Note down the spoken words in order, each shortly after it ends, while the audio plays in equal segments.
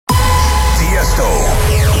Tiesto.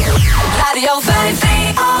 Radio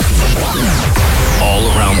 538. All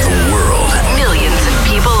around the world, Millions of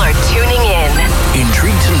people are tuning in.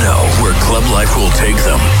 intrigued to know where club life will take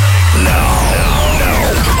them. Now.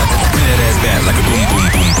 Bring that ass back like a boom, boom,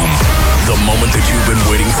 boom, boom. The moment that you've been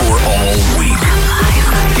waiting for all week.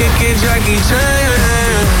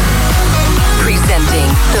 Presenting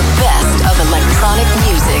the best of electronic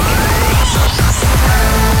music.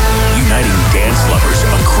 Uniting dance lovers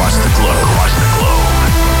across the globe.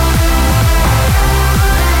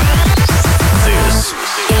 This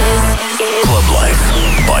is Club Life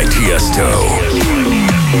by Tiesto.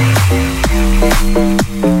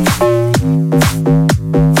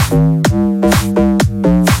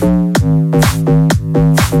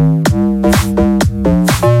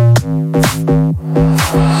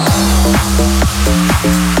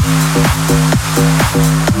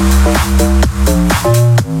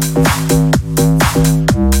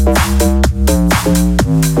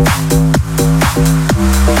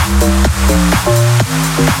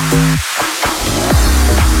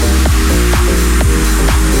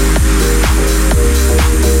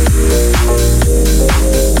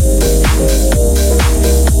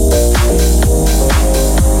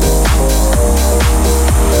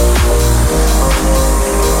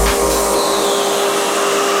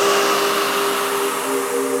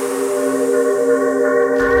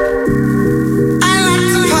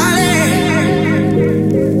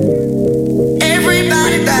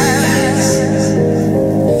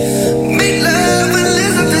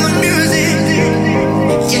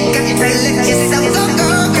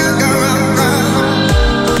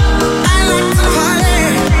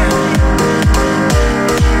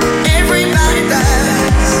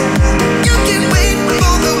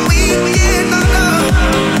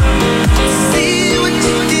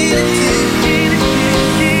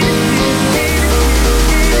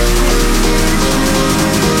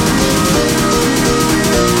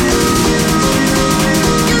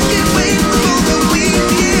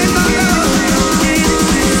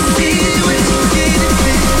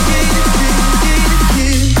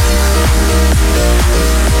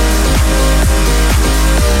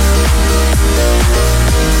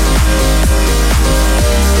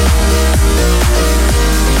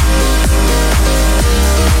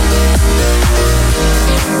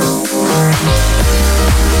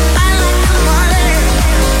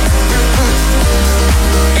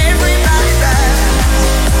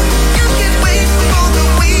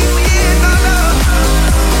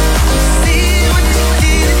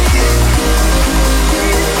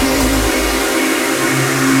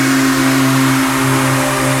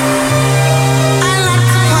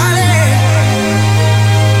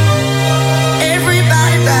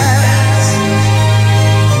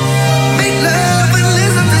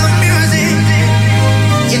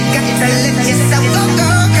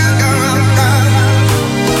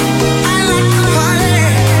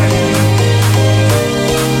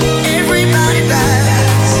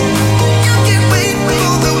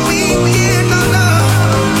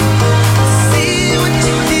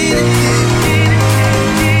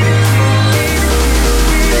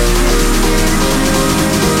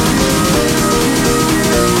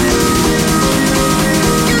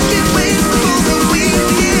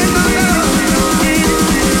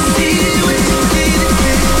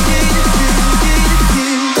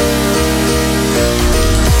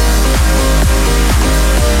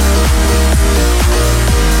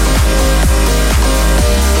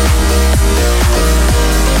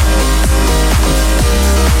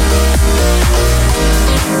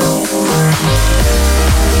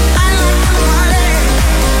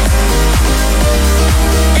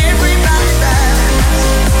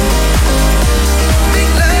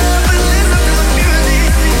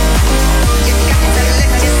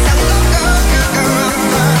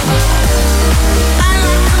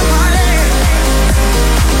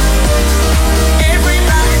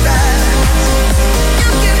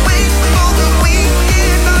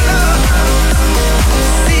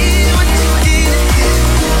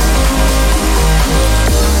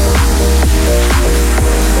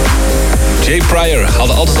 Pryor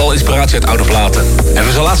haalde altijd al inspiratie uit oude platen. En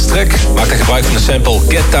voor zijn laatste track maakte hij gebruik van de sample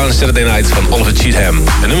Get Down Saturday Night van Oliver Cheatham.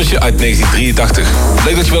 Een nummertje uit 1983.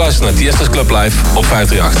 Leuk dat je weer luistert naar Tiesto's Club Live op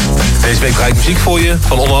 538. Deze week draai ik muziek voor je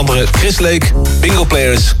van onder andere Chris Lake, Bingo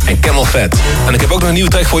Players en Camel Fat. En ik heb ook nog een nieuwe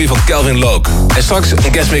track voor je van Calvin Loke. En straks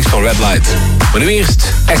een guestmix van Red Light. Maar nu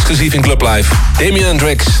eerst, exclusief in Club Live, Damien and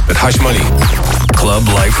Drix met Hush Money. Club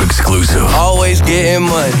Life exclusive. Always getting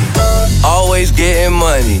money. Always getting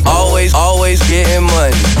money. Always getting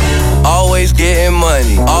money. Always getting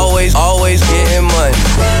money. Always getting money.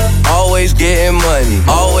 Always getting money.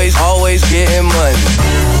 Always getting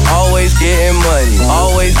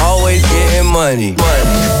money,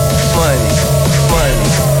 money, money,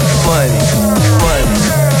 money, money,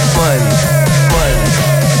 money, money,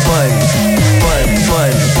 money,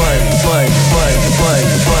 money, money,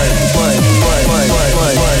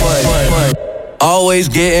 money, money, always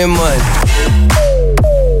getting money.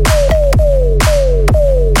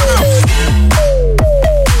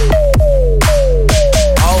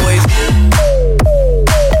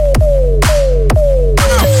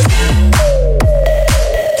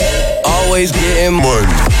 Always getting money.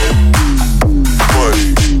 Money.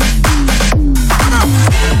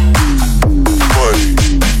 Money.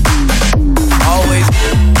 Always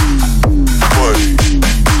money.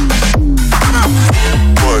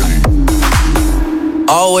 Money.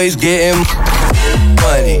 Always getting money.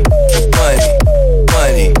 Money. Money.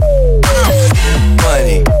 Money.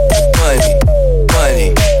 Money. Money.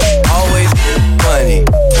 Always money.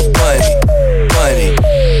 Money. Money.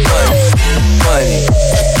 Money. Money.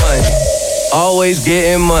 Money. Always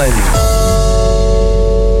getting money.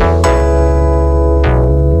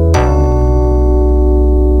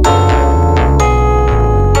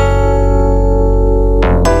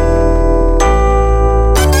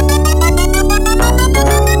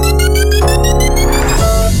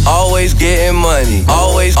 Always getting money.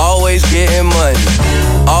 Always, always getting money.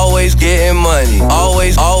 Always getting money.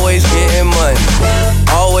 Always, always getting money.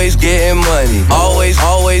 Always getting money. Always,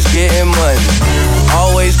 always getting money.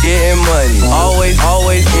 Always getting money. Always,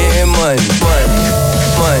 always getting money.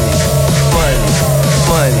 Money, money,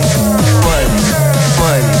 money,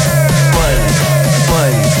 money, money,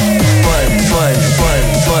 money, money, money, money, money, money, money,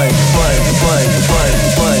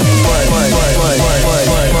 money,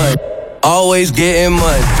 money, money. Always getting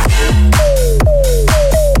money.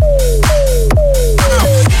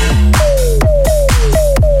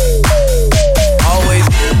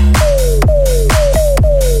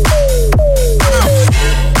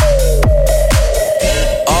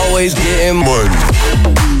 Always getting money.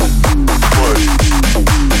 Money.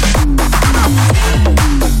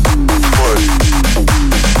 Money.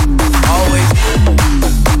 Always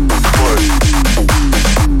money.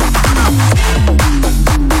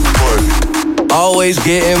 Money. Always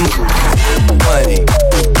getting money. Money.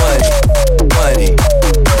 Money. Money.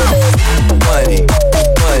 Money.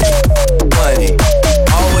 Money.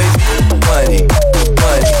 Always money.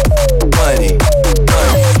 Money. Money.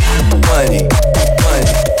 Money. Money.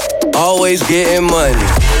 Money. Always getting money.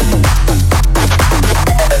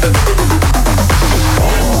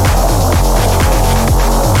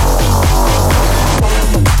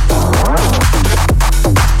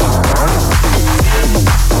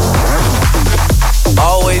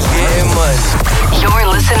 Always getting money. You're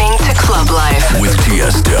listening to Club Life with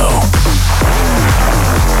Tiesto.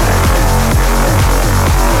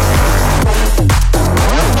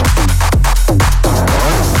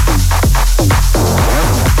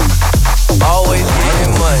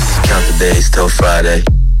 Count the days till Friday.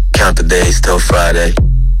 Count the days till Friday.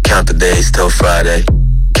 Count the days till Friday.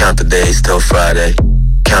 Count the days till Friday.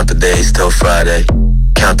 Count the days till Friday.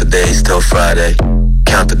 Count the days till Friday.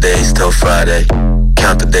 Count the days till Friday.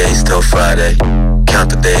 Count the days till Friday. Count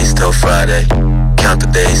the days till Friday. Count the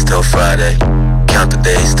days till Friday. Count the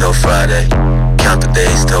days till Friday. Count the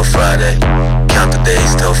days till Friday. Count the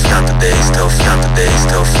days till, count the days till, count the days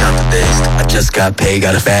till, count the days. I just got paid,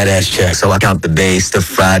 got a fat ass check, so I count the days till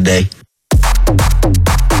Friday.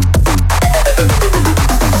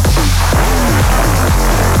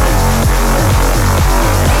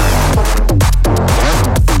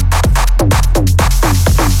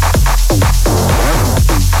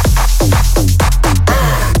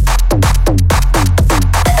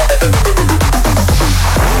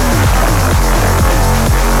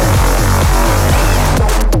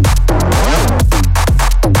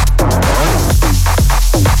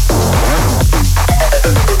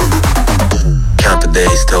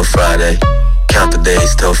 Till Friday, count the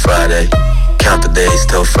days till Friday, count the days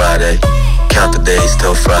till Friday, count the days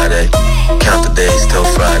till Friday, count the days till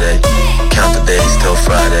Friday, count the days till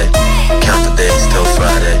Friday, count the days till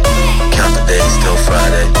Friday, count the days till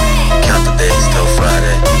Friday, count the days till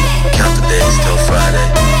Friday, count the days till Friday,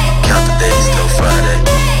 count the days till Friday,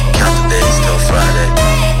 count the days till Friday,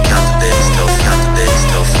 count the days till, count the days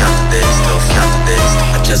till, count the days till, count the days.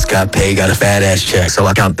 I just got paid, got a fat ass check, so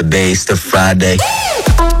I count the days till Friday.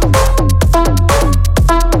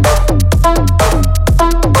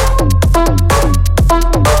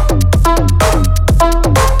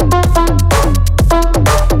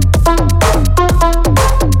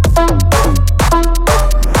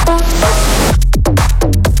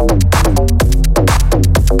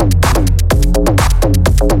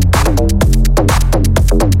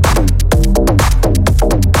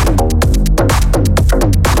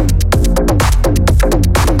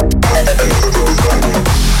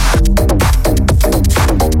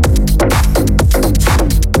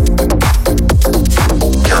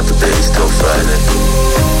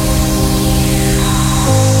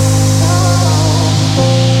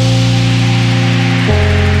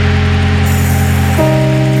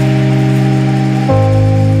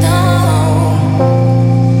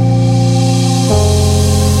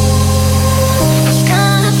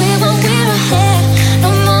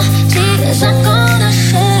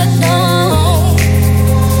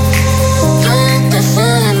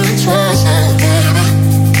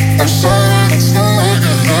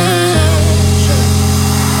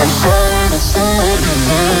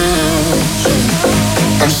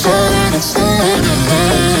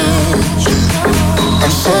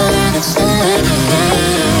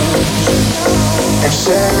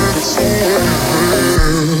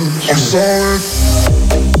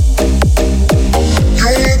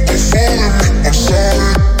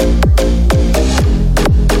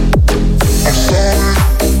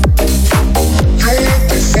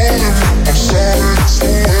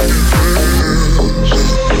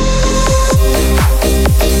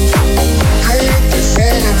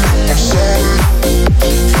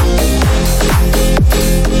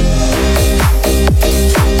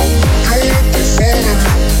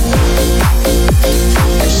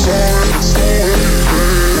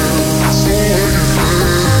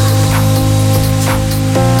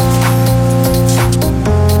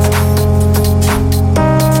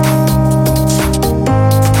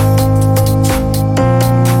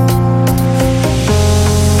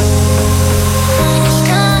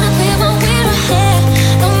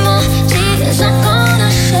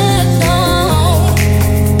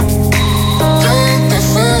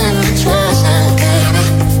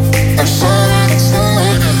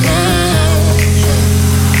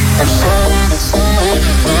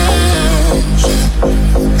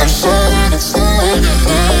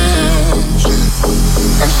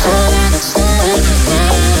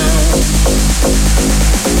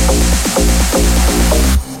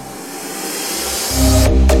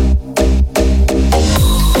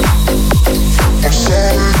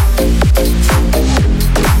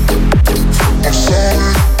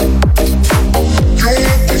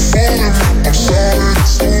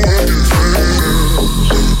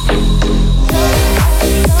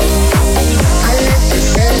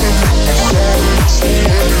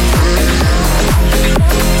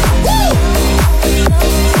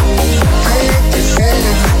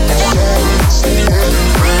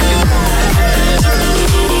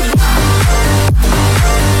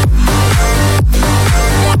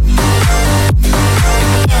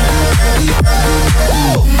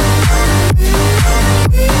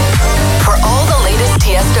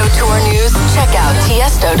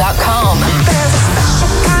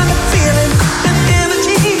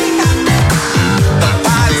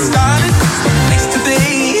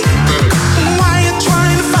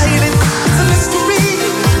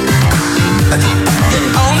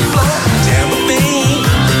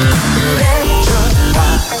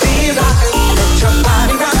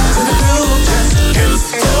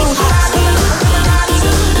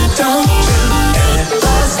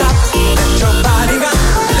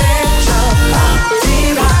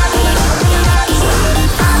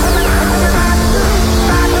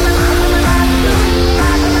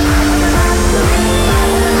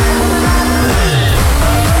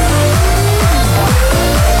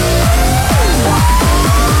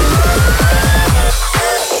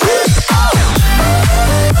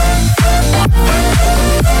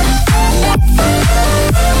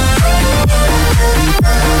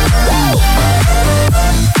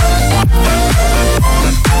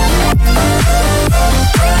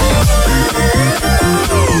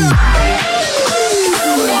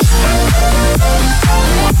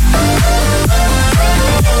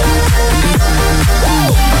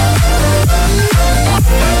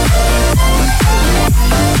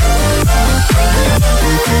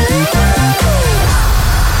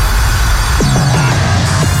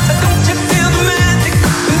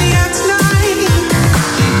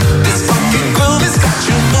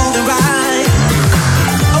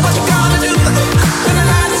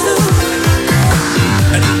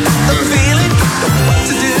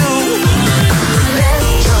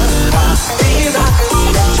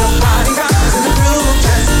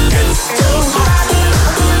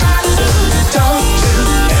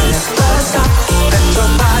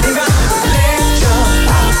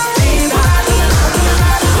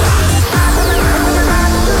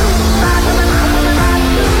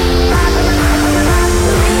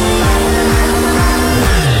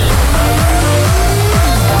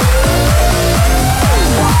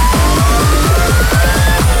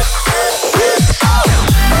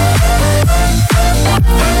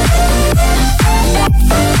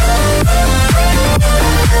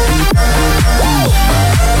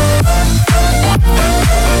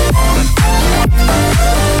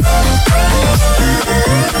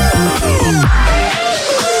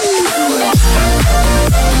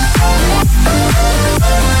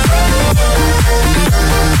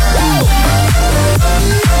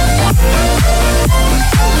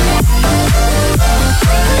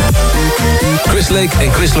 Lake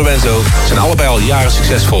en Chris Lorenzo zijn allebei al jaren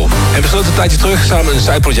succesvol en besloten een tijdje terug samen een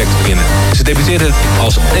sideproject te beginnen. Ze debuteerden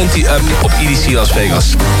als Anti-Up op EDC Las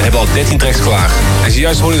Vegas en hebben al 13 tracks klaar. En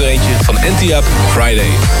zojuist hoorde je er eentje van Anti-Up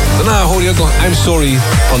Friday. Daarna hoorde je ook nog I'm Sorry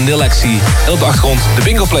van Nil Lexi en op de achtergrond de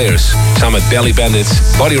Bingo Players samen met Belly Bandits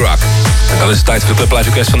Body Rock. En dan is het tijd voor de Club Live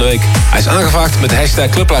Request van de week. Hij is aangevraagd met de hashtag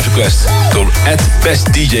Club Live Request door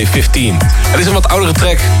 @bestdj15. Het is een wat oudere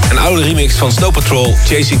track, een oude remix van Snow Patrol,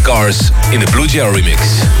 Chasing Cars in de Blue Gel remix.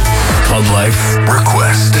 Club Life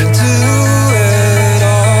Request.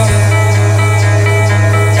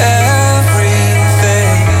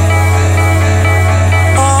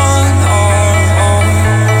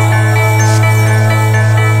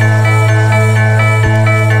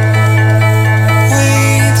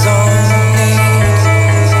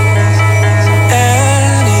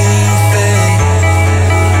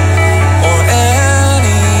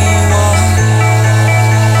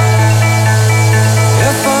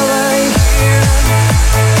 If I lay here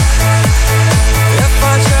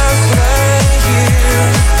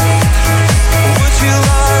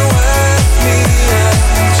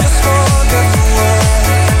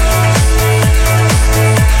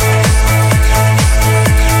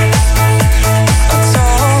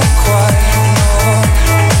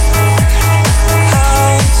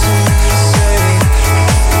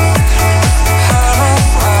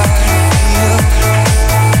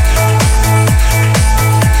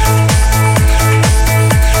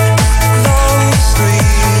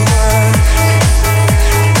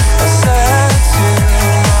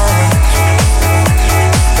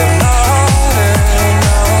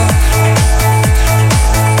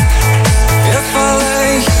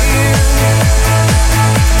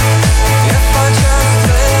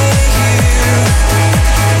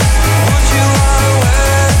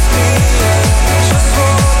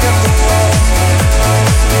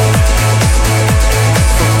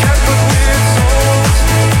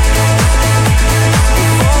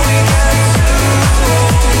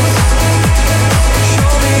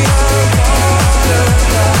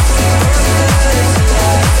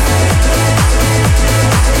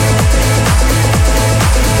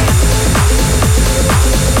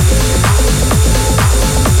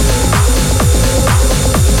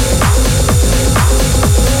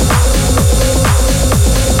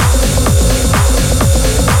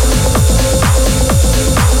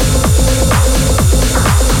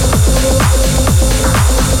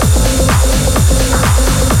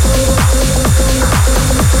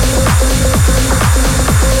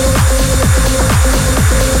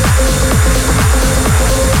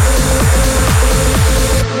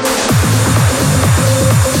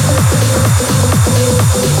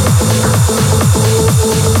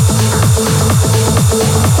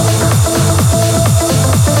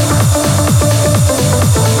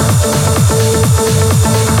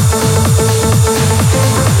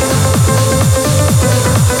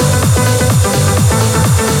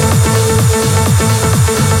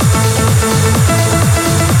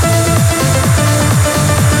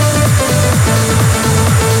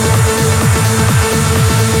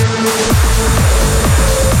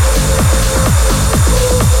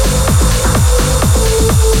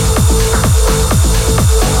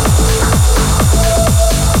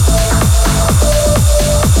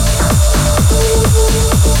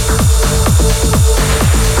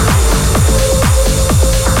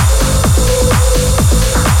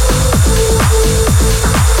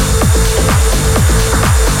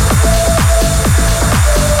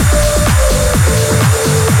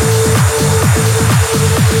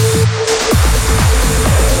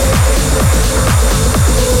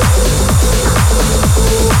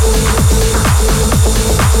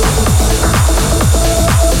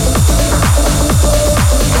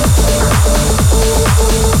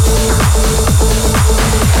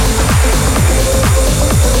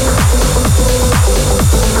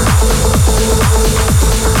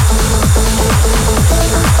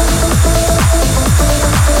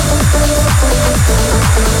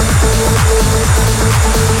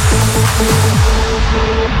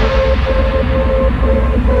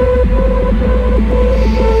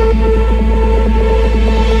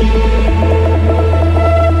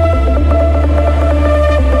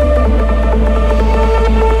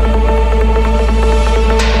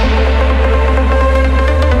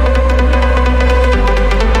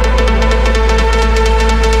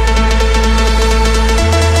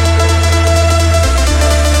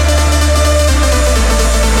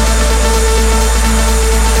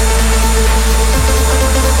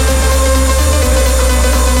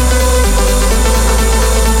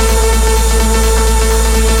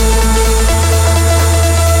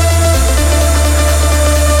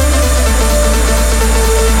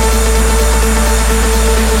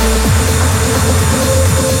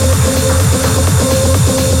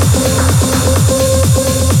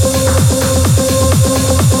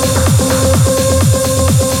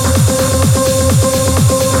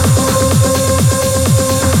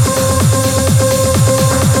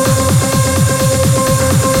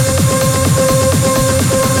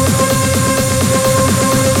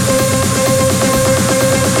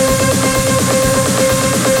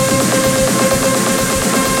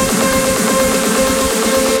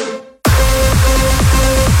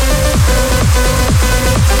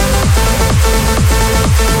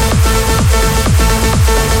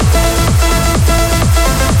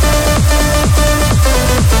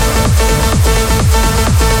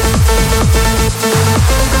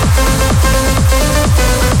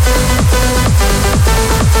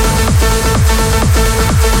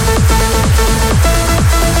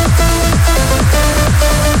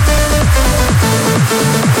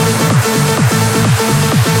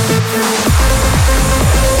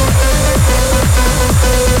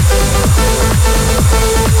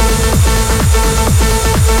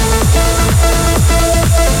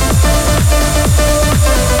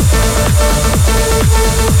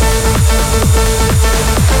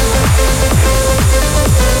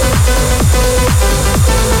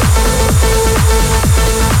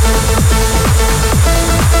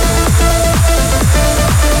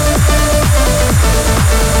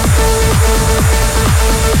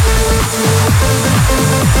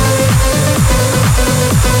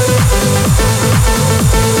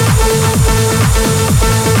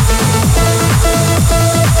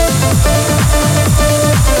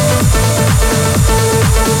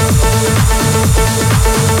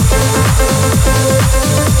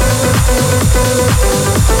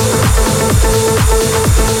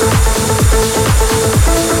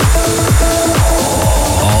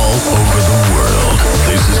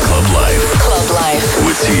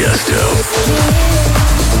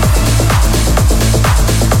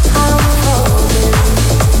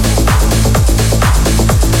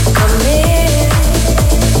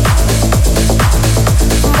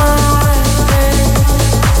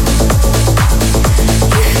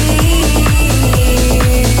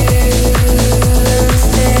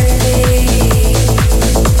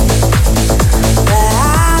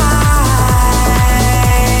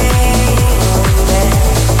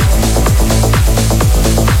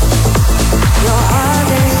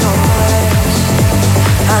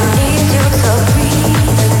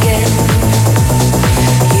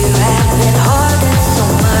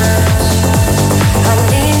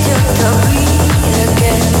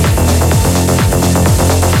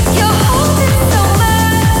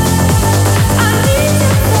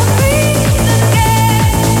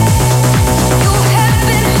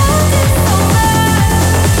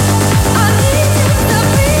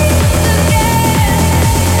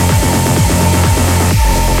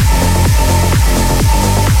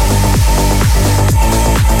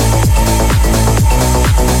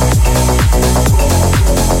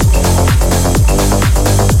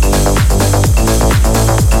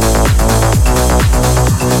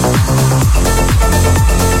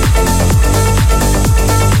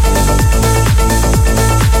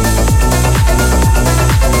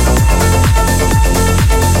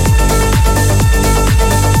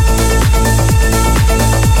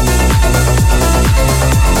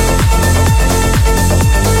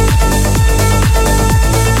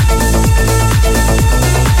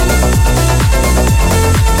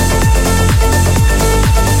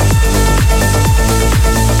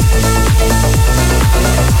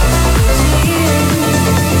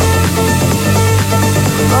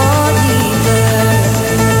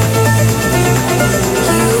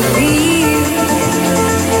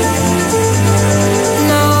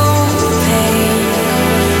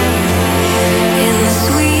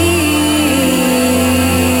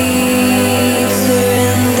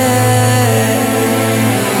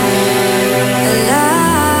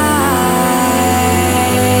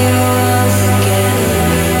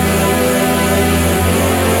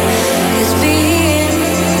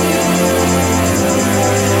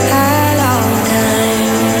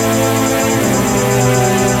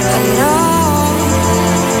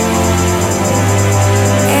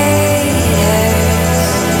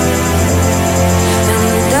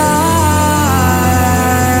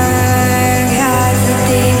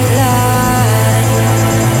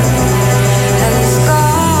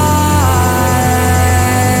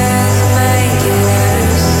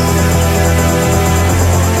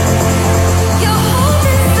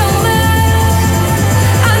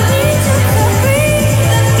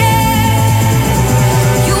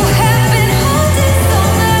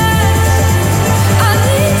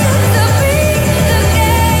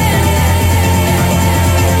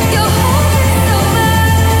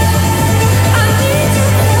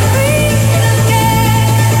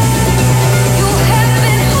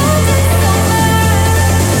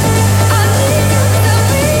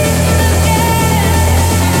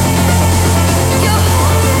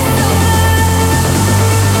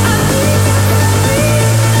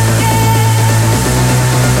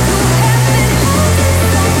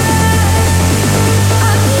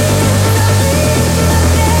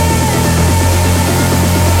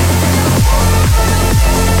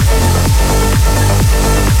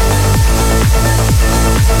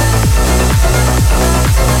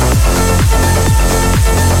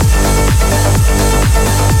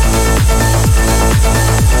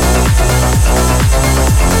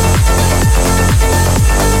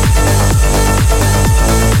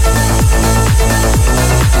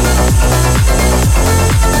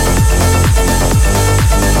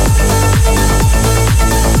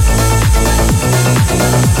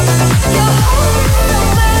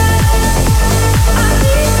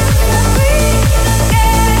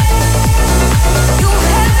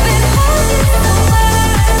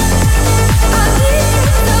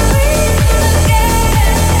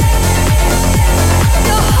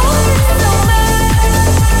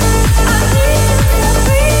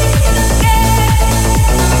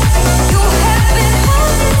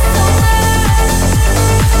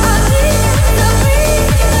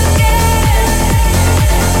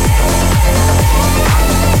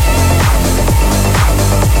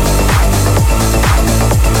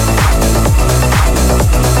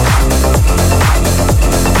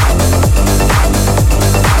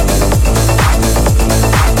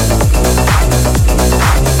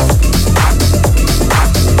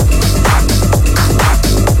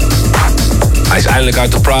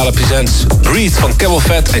eindelijk uit de Prada Presents Breathe van Camel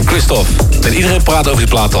Fat en Christophe. En iedereen praat over die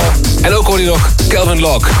plaat al. En ook hoor je nog Calvin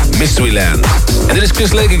Locke, Mysteryland. En dit is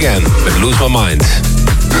Chris Lake again met Lose My Mind.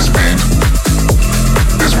 This beat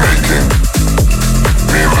is making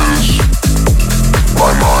me lose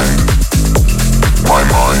my mind. My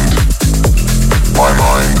mind. My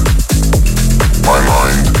mind. My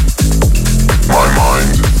mind. My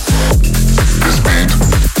mind. This beat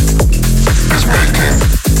is making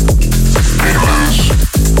me lose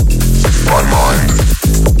my mind.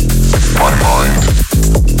 My mind.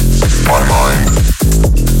 My mind.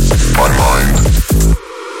 My mind.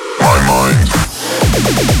 My mind.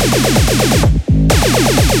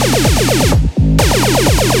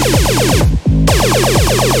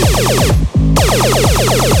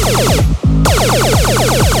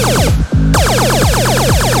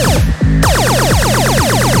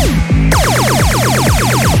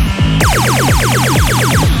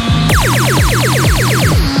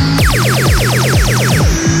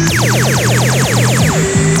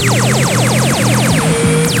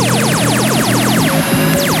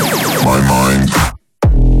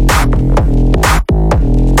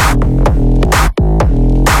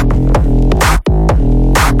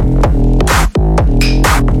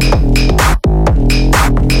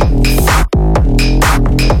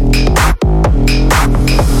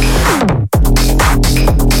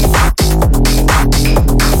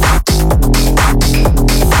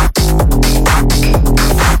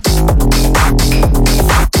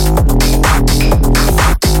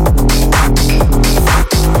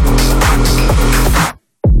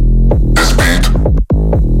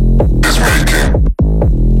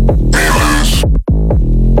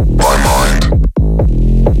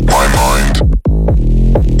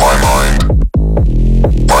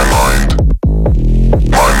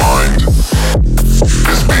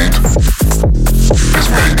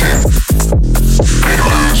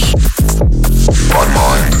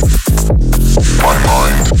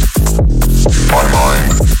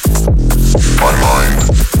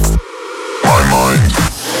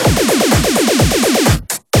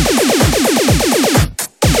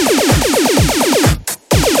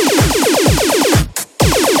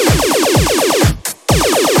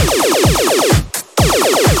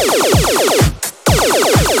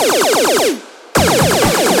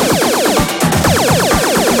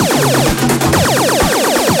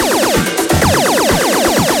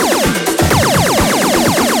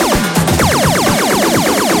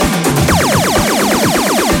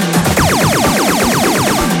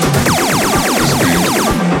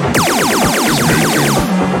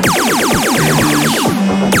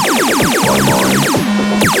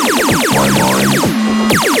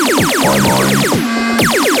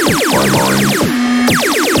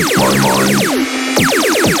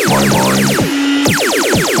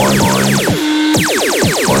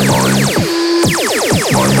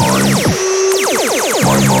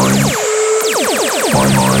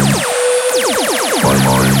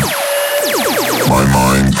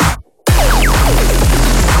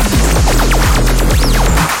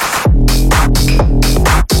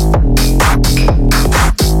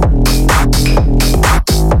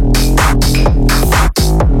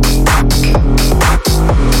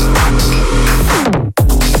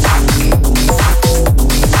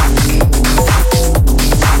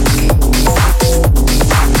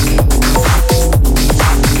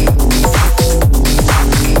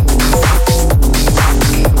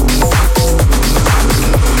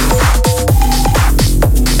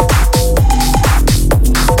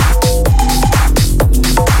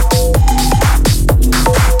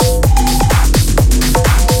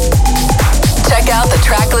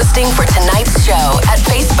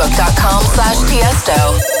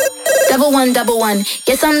 Double one.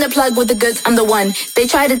 Yes, I'm the plug with the goods, I'm the one. They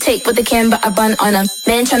try to take what they can, but I bun on them.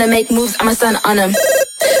 Man trying to make moves, I'm a son on them.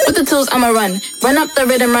 With the tools, I'ma run. Run up the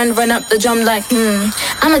rhythm, run up the drum like,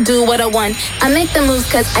 I'ma do what I want. I make the moves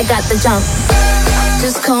cause I got the jump.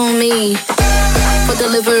 Just call me for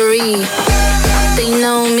delivery. They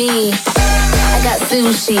know me. I got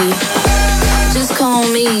sushi. Just call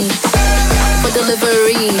me for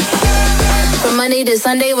delivery. From Monday to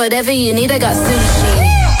Sunday, whatever you need, I got sushi.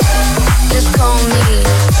 Just call me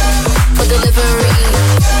for delivery.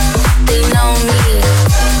 They know me.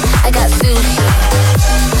 I got sushi.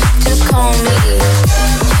 Just call me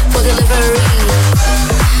for delivery.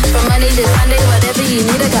 From Monday to Sunday, whatever you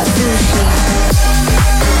need, I got sushi.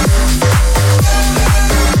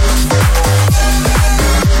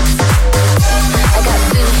 I got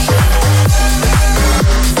sushi.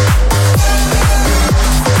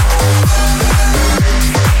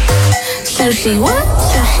 Sushi, what?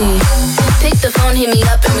 Sushi. Pick the phone, hit me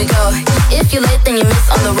up and we go. If you're late then you miss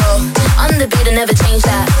on the roll. On the beat I never change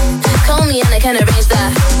that. Call me and I can arrange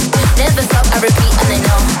that. Never stop, I repeat and they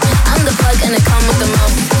know I'm the plug and I come with the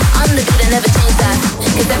most. On the beat I never change that.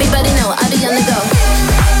 Cause everybody know I be on the go.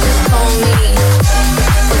 Just call me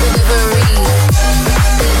for delivery.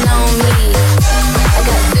 They know me, I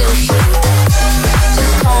got sushi.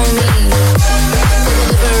 Just call me for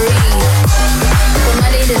delivery. From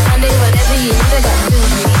Monday to Sunday, whatever you need, I got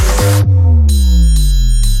sushi.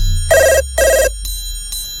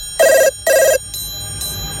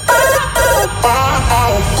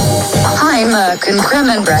 Hi, Merck and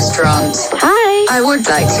Kremen Restaurant. Hi. I would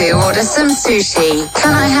like to order some sushi.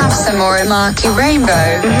 Can I have some uramaki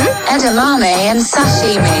rainbow, edamame and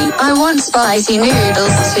sashimi? I want spicy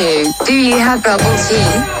noodles too. Do you have bubble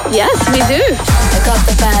tea? Yes, we do. I got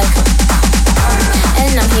the bag,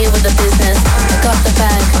 and I'm here with the business. I got the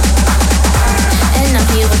bag, and I'm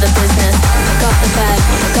here with the business. I got the bag,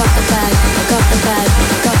 I got the bag, I got the bag,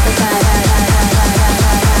 I got the bag.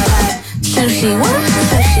 Sushi, what?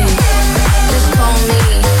 Sushi. Just call me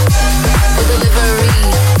for delivery.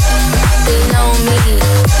 They know me,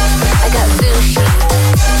 I got sushi.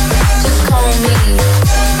 Just call me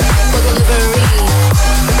for delivery.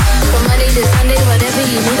 From Monday to Sunday, whatever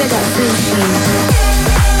you need, I got sushi.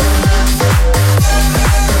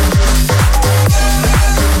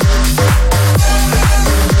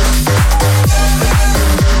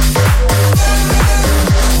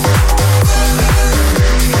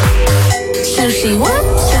 Sushi, what?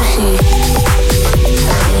 Sushi.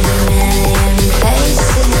 Been a million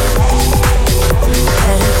places,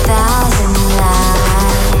 heard 1,000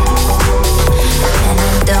 lies, and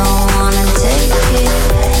I don't wanna take it,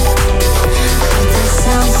 but they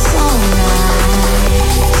sound so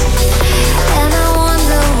nice. And I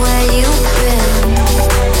wonder where you've been.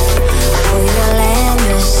 Will you land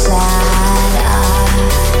beside? Are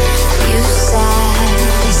you satisfied?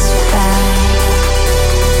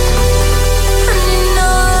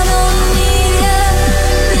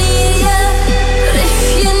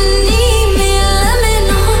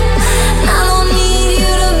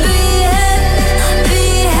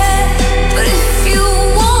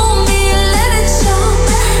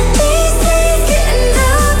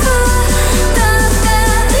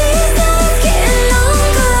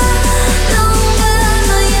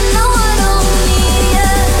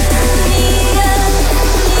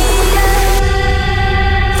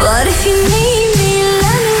 But if you need me,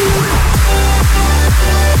 let me know.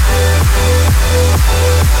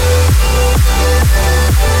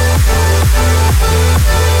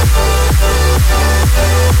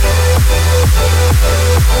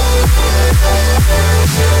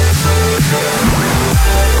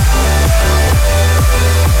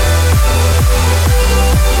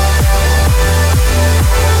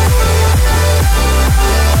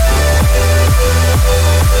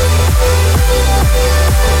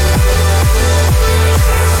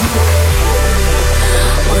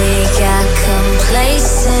 We got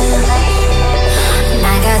complacent, and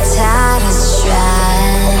I got tired of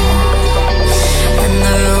striving, and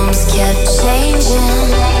the rooms kept changing.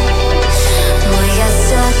 We got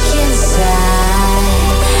stuck inside,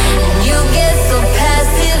 and you get so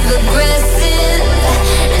passive aggressive,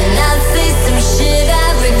 and I say some shit I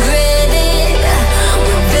regretted.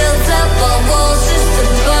 We built up our walls just to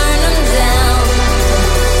burn them down.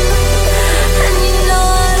 And you know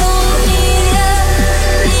I don't need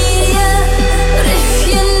ya, but if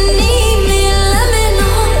you need me, let me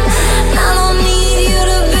know. I don't need you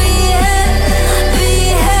to be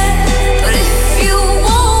here, but if you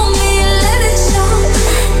want me, let it show.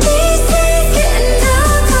 These days getting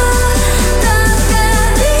darker,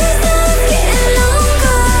 these nights getting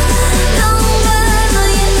longer. No,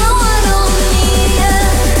 you know I don't need ya,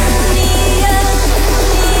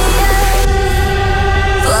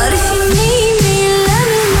 but if you need me, let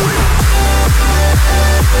me know.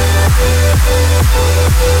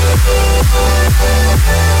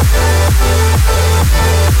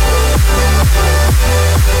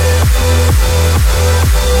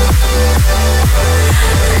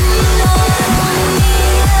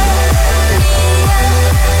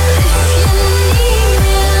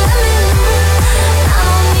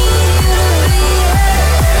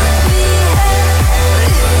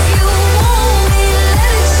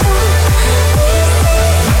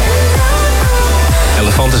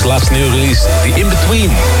 Elefante's laatste nieuwe release, The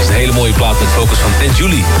In-Between, is een hele mooie plaat met focus van Ted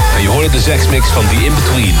Julie. En je hoorde de Zex-mix van The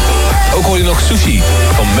In-Between. Ook hoor je nog Sushi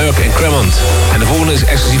van Merck en Cremant. En de volgende is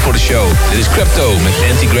exclusief voor de show. Dit is Crypto met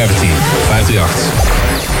Anti-Gravity, 538.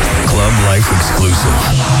 Club Life exclusive.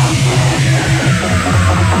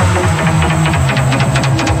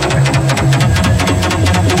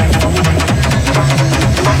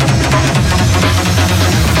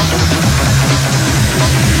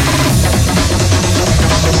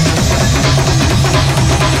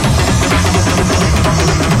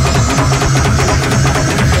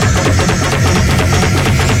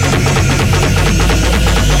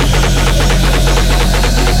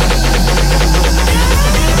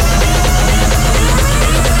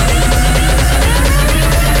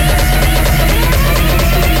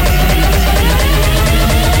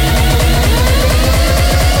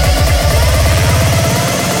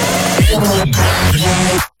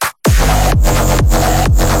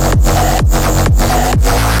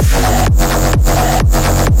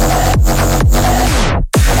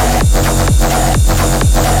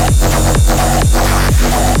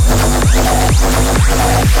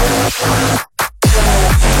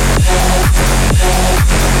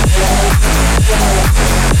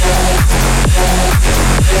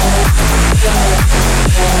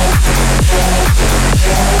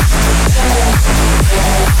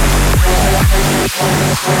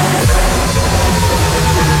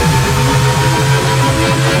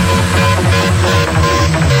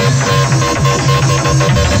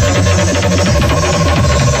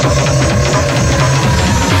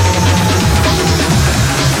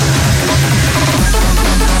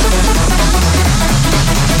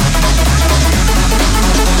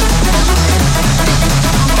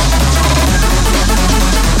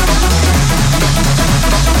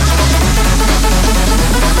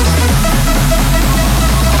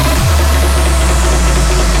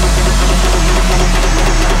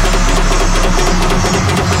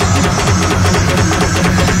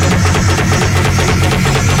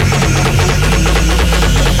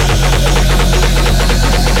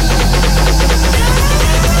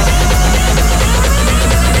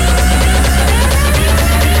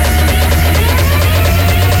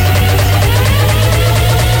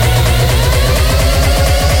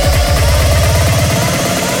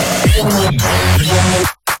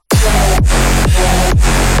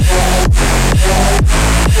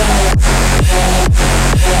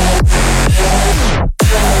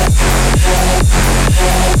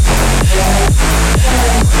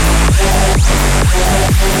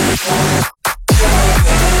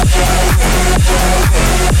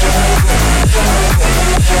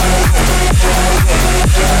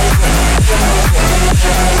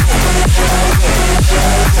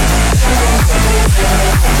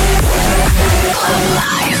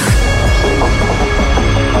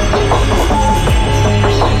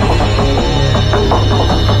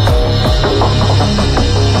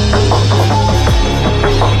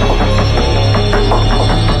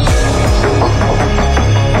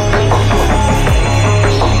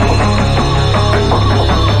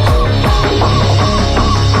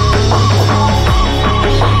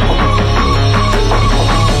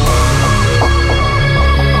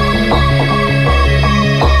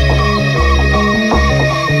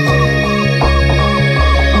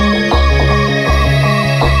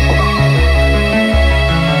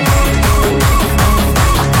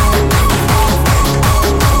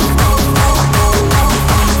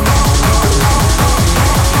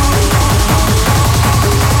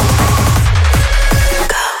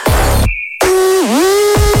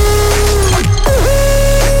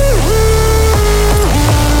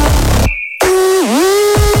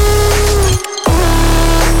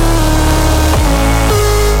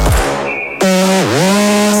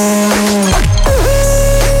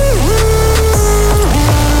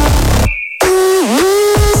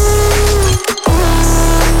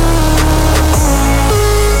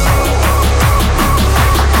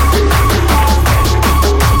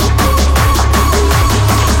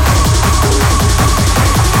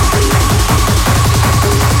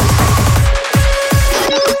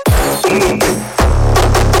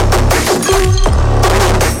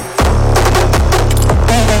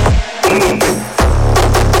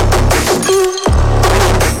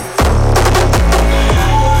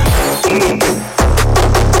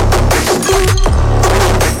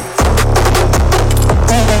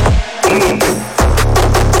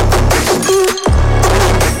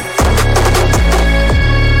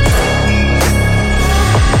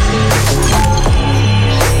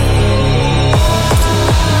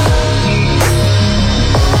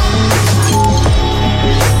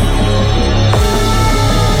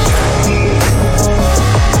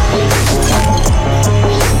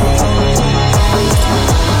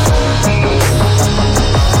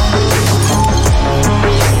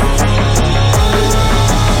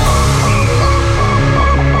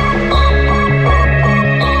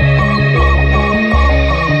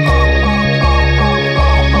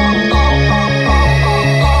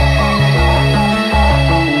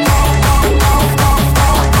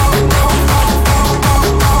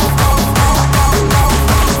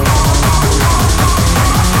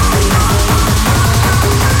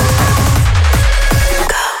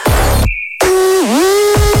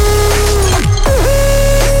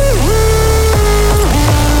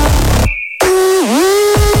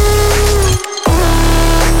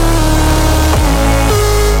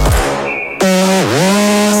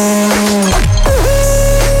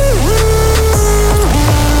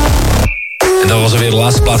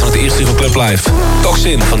 plaats van het eerste uur van Club Live.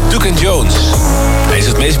 Toxin van Duke & Jones. Hij is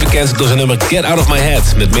het meest bekend door zijn nummer Get Out of My Head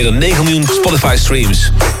met meer dan 9 miljoen Spotify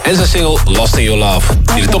streams. En zijn single Lost in Your Love,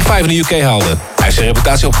 die de top 5 in de UK haalde. Hij heeft zijn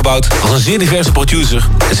reputatie opgebouwd als een zeer diverse producer.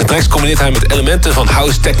 En zijn tracks combineert hij met elementen van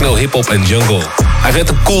house, techno, hip-hop en jungle. Hij heeft net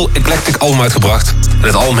een cool, eclectic album uitgebracht. En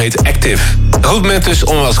het album heet Active. Een goed moment dus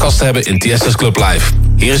om hem als gast te hebben in Tiesto's Club Live.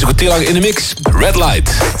 Hier is een kwartier lang in de mix, Red Light.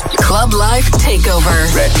 Club Live Takeover.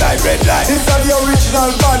 Red light, red light. This is the original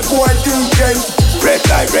bad boy DJ. Red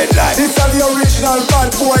light, red light. This is the original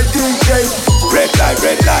bad boy DJ. Red light,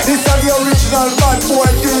 red light. This is the original bad boy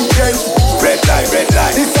DJ. Red light, red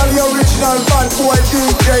light. This is the original bad boy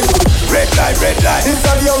DJ. Red light, red light. This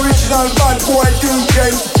is the original bad boy DJ.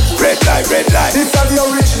 Red light, red light. This is the original bad boy DJ. Red light, red light. This is the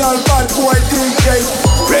original bad boy DJ.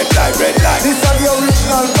 Red light, red light. This is the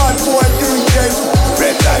original bad boy DJ.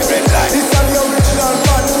 Red light, red light. This is the original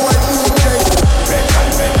bad boy DJ. Red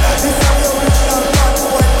light, red light. This is the original bad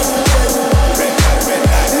boy DJ.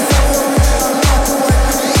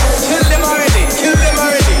 Kill them already. Kill them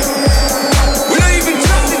already. We don't even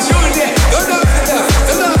drop the tune yet. Don't know the dance.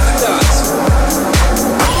 Don't know the dance.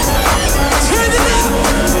 Turn it up.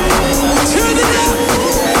 Turn it up.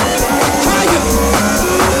 Higher.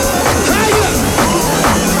 Higher.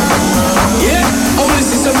 Yeah. I wanna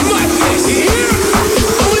see some madness here.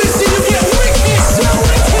 I wanna see you get wicked. So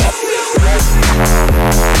wicked.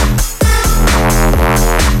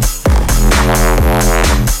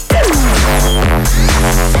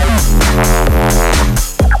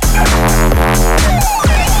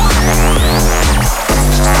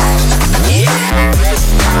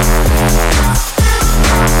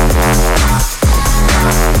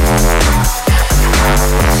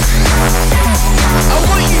 I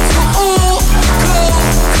want you to all go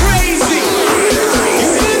crazy. You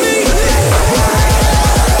feel me?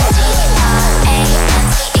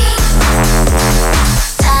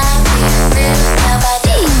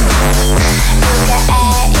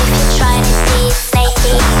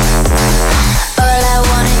 All I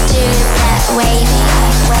wanna do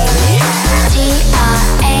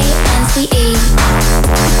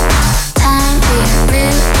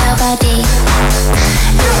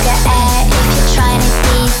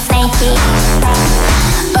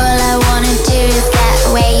is get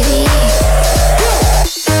wavy.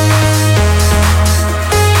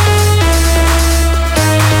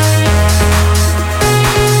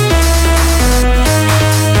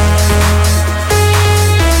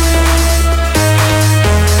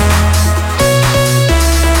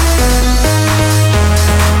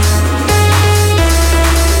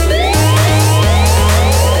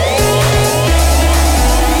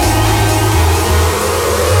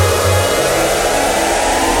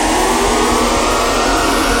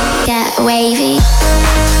 Get wavy.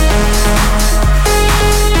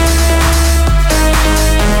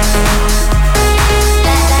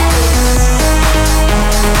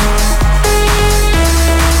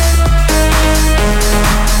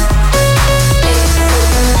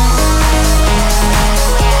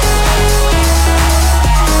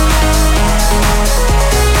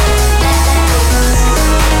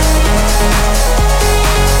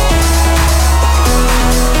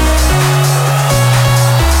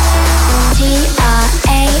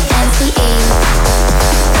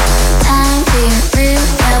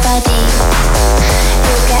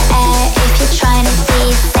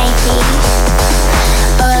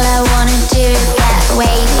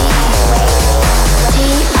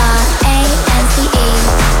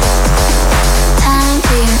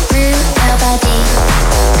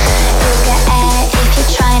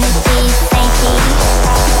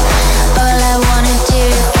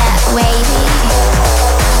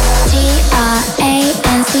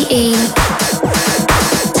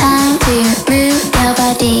 Time to move your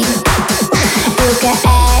body. You'll get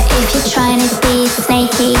air if you're trying to be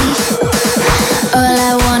snaky. All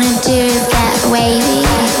I wanna do is get wavy.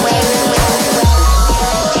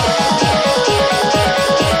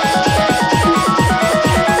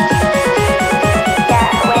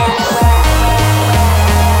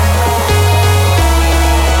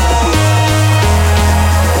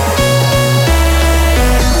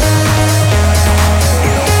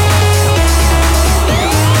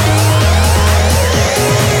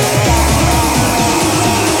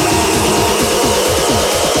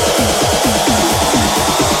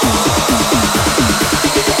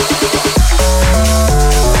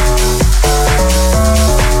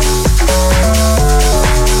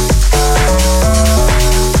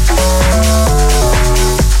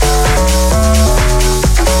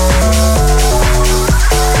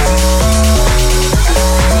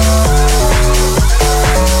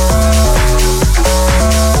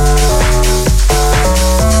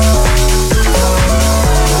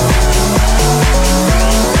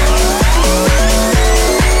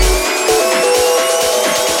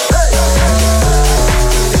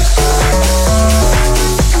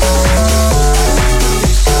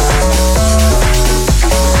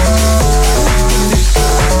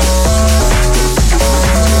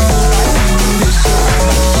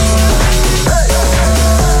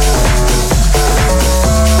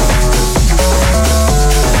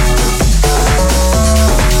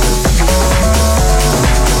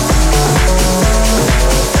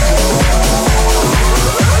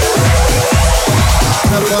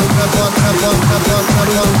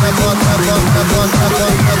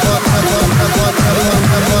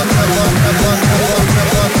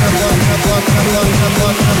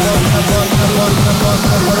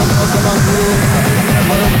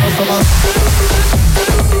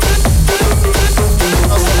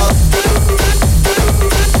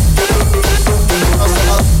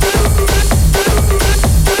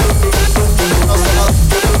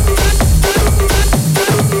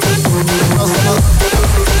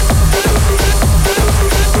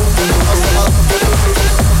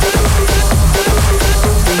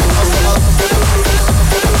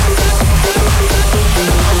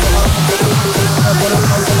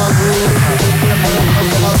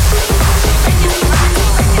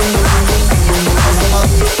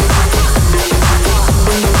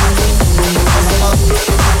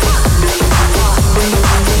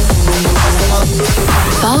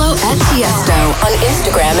 Follow at Tiesto on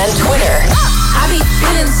Instagram and Twitter. I be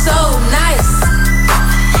feeling so nice.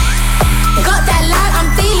 Got that loud,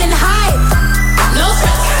 I'm feeling high. No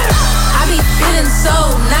stress. I be feeling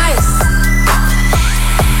so nice.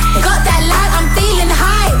 Got that loud, I'm feeling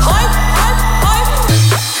high. Hype, hype, hype.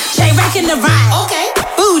 Chain wrecking the ride. Okay.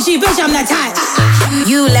 Bougie bitch, I'm that type.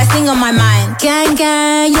 You last thing on my mind. Gang,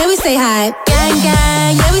 gang, yeah we say hi. Gang,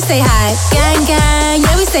 gang, yeah we say hi. Gang, gang,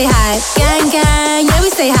 yeah we say hi. Gang, gang, yeah we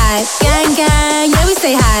say hi. Gang, gang, yeah we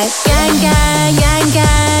say hi. Gang, gang, gang,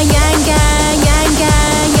 gang, gang, gang, gang,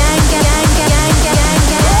 gang, gang, gang, gang, gang,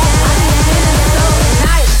 gang.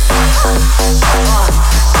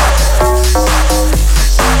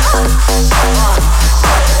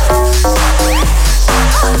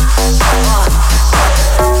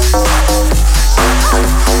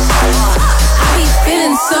 I be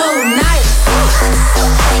feeling so nice.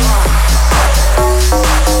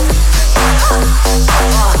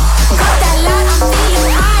 Got that light, I'm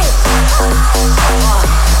feeling high.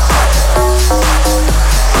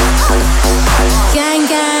 Gang,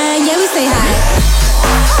 gang, yeah we say hi.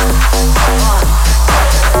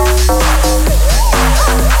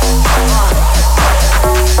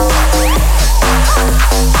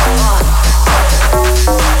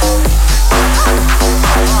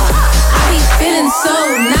 I be feeling so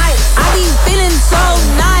nice. I be feeling so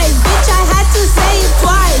nice. Bitch, I had to say it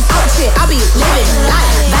twice. Oh shit, I be living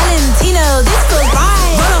life. Valentino, this goes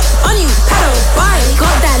right. Roll up on you, pedal bike.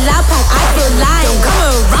 Got that loud pack, I feel like. Don't come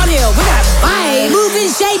around here with that vibe. Moving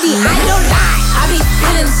shady, I don't lie. I be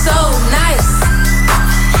feeling so nice.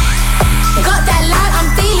 Got that loud, I'm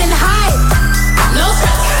feeling high. No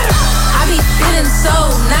stress. I be feeling so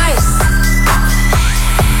nice.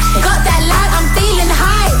 Got that loud, I'm feeling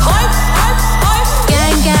high. Hype, hype, hype.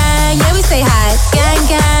 Gang, gang, yeah we say hi. Gang,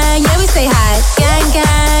 gang, yeah we say hi. Gang,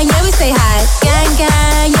 gang, yeah we say hi. Gang,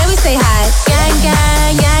 gang, yeah we say hi. Gang,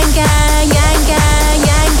 gang, gang, gang, gang, gang,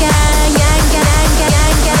 gang, gang, gang, gang,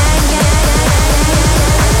 gang, gang, gang.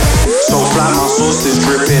 So fly, my sauce is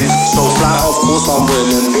dripping. So fly, of course I'm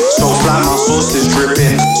winning. So fly, my sauce is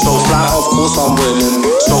dripping. So fly, of course I'm winning.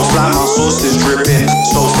 So fly, my sauce is dripping.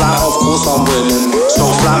 So fly, of course I'm winning. So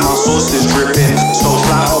fly, my sauce is dripping. So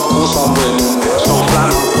fly, of course I'm winning. So fly,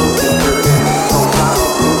 my sauce is dripping. So fly,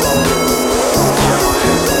 of course I'm winning.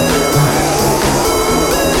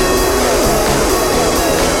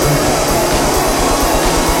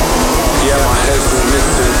 Yeah, my head's all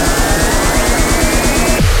missing.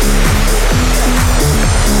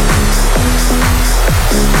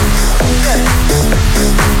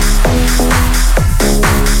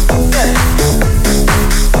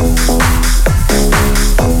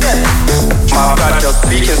 My bad girl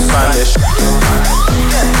speaking Spanish.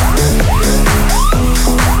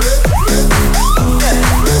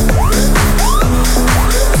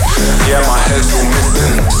 Yeah, my head's all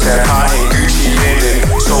missing. Said I ain't Gucci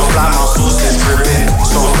linen. So fly, my sauce is dripping.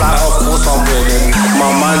 So fly, of course I'm winning.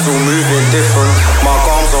 My mind's all moving different. My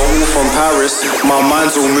arms are all from Paris. My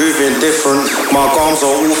mind's all moving different. My arms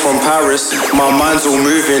are all from Paris. My mind's all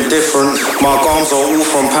moving different. My arms are all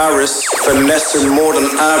from Paris. Finessing more than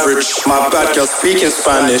average. My bad girl speaking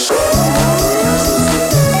Spanish.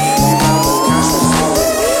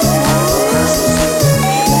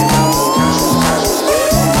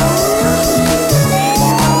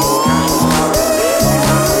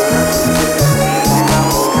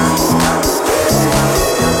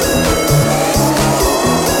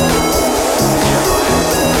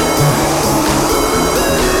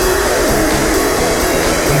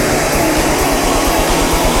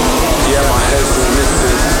 Yeah, my head's all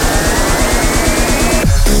missing.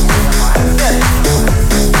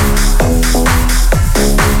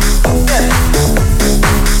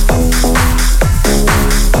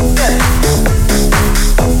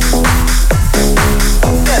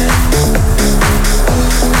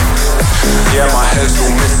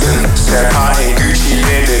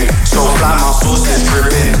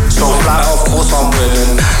 course I'm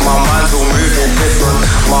winning. My mind's all moving different.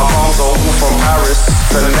 My arms are all from Paris.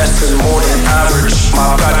 Finessing more than average.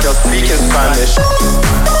 My bad girl speaking Spanish.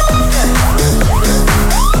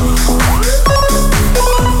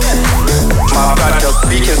 My bad girl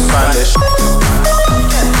speaking Spanish.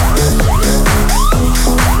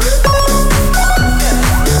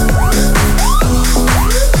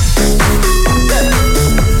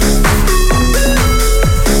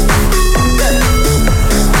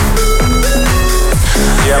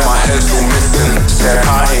 Yeah, my head's all missing. Said I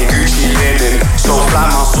ain't Gucci linen. So fly,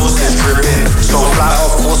 my sauce is dripping. So fly,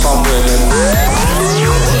 of course I'm winning.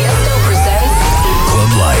 Tiesto presents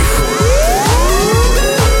Club Life.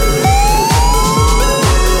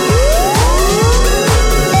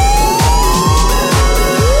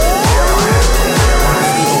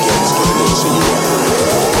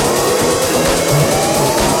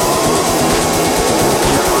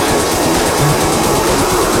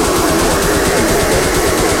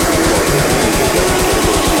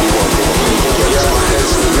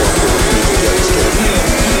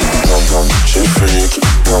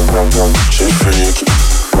 She freak,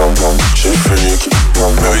 she freak, she freak.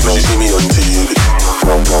 Every time she see me on TV, she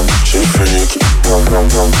freak, she freak, she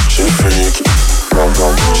freak.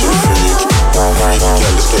 Freaky girl,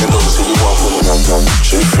 let's get it on, so you want one.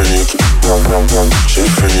 She freak, she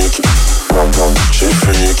freak, she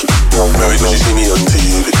freak. Every time she see me on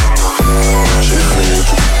TV, she freak,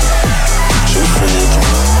 she freak.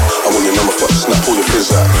 I want your number, fuck, snap all your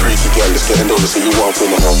fizz out. Freaky girl, let's get it on, so you want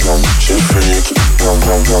one. She freak, she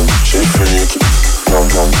freak,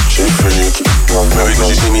 she freak. Every time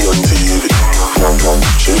she see me on TV, she freak,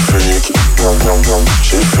 she freak,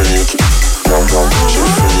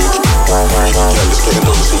 she freak. Freaky girl, let's get it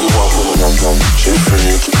on, so you want one. She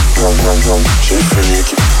freak, she freak,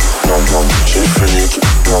 she freak.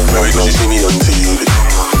 Every time she see me on TV,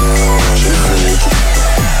 she freak,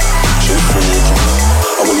 she freak.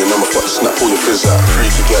 I want your number, fuck, snap all your fizz out.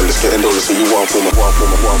 Freaky girl, let's get it on, so you want one.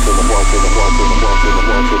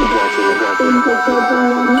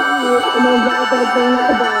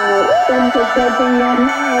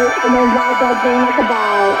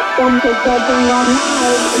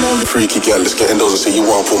 Freaky girl, let's get in those and say you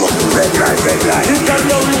want for my red light, red light. This got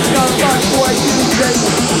no original bad boy DJ.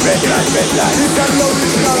 Red light, red light. This got no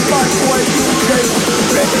original bad boy DJ.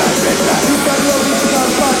 Red light, red light. This got no original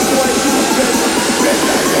bad boy DJ. Red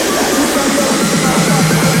light, red light. This got no original bad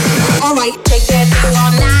boy. Alright, take that thing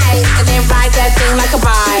all night and then ride that thing like a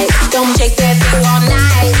bike. Don't take that thing all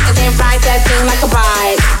night and then ride that thing like a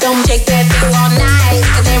bike. Don't take that thing all night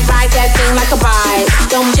and then ride that thing like a bike.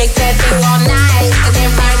 Don't take that thing all night and then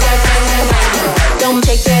ride that thing like a bike. Don't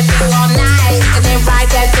take that thing all night and then ride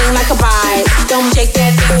that thing like a bike. Don't take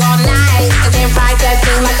that thing all night and then ride that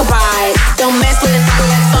thing like a bike. Don't mess with a thing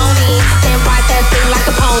that's phony, then ride that thing like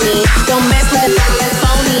a pony. Don't mess with a thing that's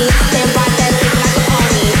phony, then ride that thing like a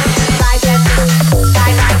pony. Ride that thing,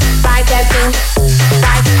 ride that thing,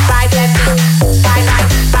 ride that thing, ride that thing,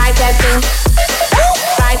 ride that thing,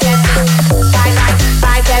 ride that thing, ride that thing, ride that thing,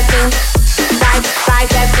 ride that thing, ride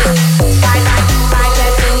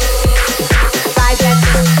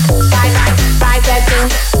that thing, ride that thing,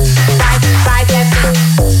 ride that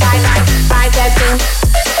thing, ride that thing, ride that thing.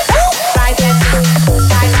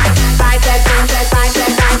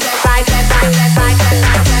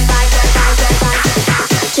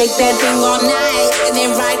 Take that thing all night and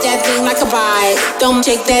then ride that thing like a bike. Don't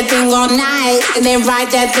take that thing all night and then ride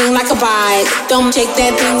that thing like a bike. Don't take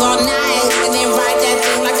that thing all night and then ride that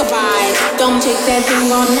thing like a bike. Don't take that thing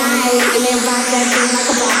all night and then ride that thing like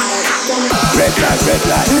a bike. Red light, red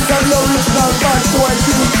light. This is the original bad boy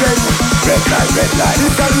DJ. Red light, red light. This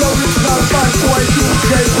is the original bad boy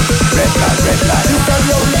DJ. Red light, red light. This is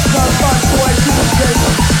the original bad boy DJ.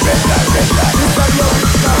 Red light, red light. This is the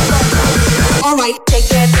original bad boy. Alright, take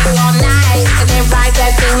that thing all night and then ride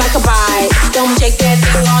that thing like a bike. Don't take that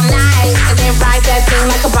thing all night and then ride that thing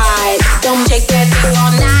like a bike. Don't take that thing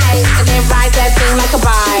all night and then ride that thing like a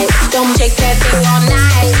bike. Don't take that thing all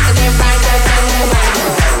night and then ride that thing like a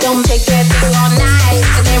bike. Don't take that thing all night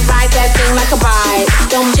and then ride that thing like a bike.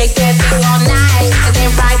 Don't take that thing all night and then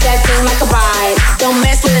ride that thing like a bike. Don't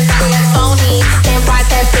mess with a thing that's phony, then ride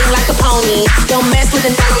that thing like a pony. Don't mess with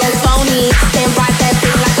a thing that's phony, then ride that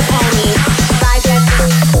thing like a pony. Ride that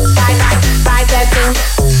thing, ride that thing,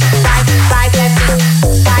 ride that thing, ride that thing,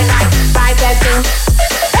 ride that thing,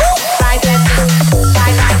 ride that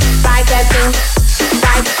thing,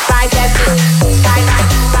 ride that thing,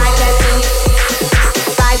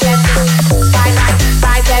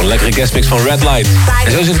 Een lekkere guestmix van Red Light.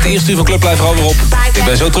 En zo zit het eerste uur van Club Life er alweer op. Ik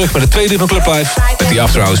ben zo terug met het tweede uur van Club Life met die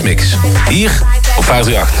After Hours mix. Hier op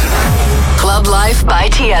 538. Club Life by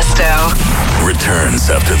Tiesto returns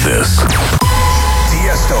after this.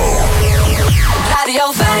 Tiesto.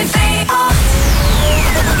 Radio 538.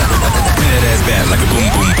 That ass bad like a boom,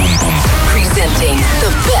 boom, boom, boom. Presenting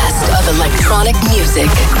the best of electronic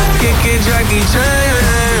music.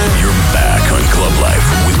 You're back on Club Life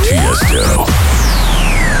with Tiesto.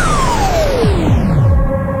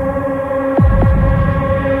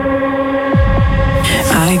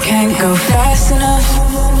 I can't go fast enough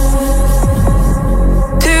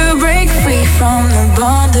to break free from the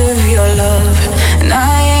bond of your love, and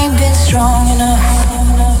I ain't been strong enough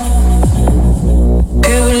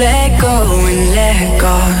to let go and let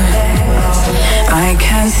God. I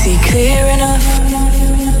can't see clear enough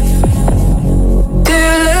to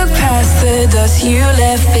look past the dust you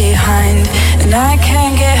left behind, and I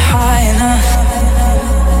can't get high enough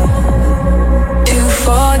to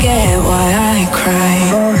forget why I cry.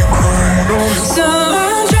 So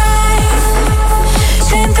I'll drive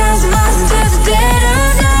 10,000 miles into the dead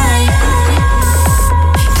of night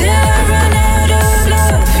till I run out of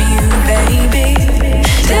love for you, baby.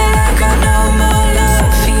 Till I got no more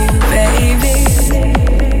love for you, baby.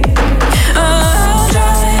 Oh, I'll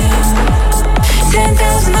drive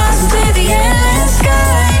 10,000 miles into the endless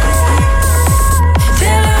sky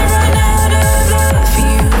till I run out of love for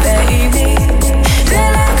you, baby.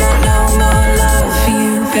 Till I got no more love for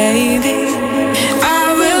you, baby. I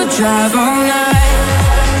will drive all night.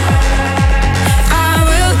 I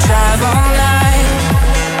will drive all night.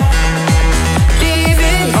 Leave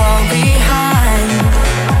it all behind.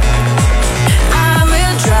 I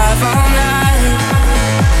will drive all night.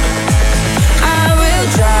 I will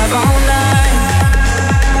drive all night.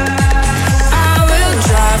 I will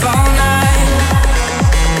drive all night.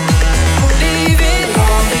 Leave it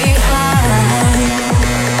all behind.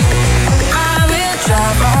 I will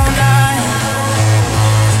drive all night.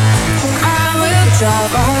 I will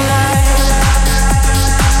drive all night.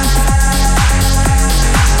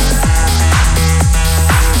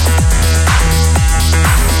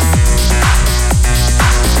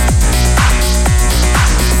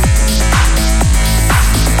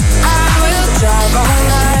 I will drive all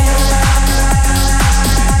night.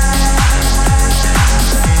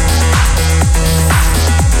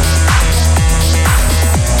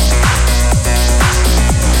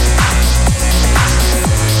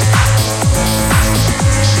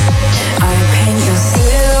 I paint your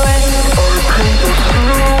silhouette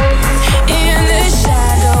in the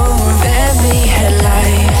shadow of every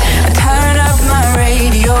headlight. I turn up my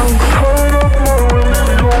radio,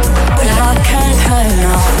 but I can't turn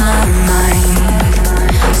off my mind.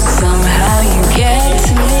 Somehow you get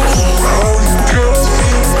to me.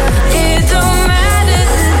 It don't matter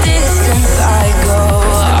the distance I go,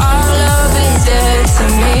 our love is dead to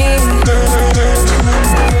me.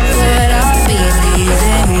 But I believe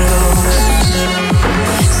in ghosts.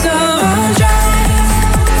 So I'll drive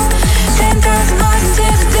 10,000 miles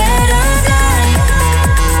into the dead of night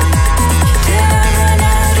till I run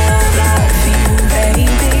out of love for you, baby.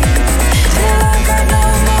 Till I got no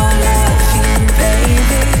more love for you, baby.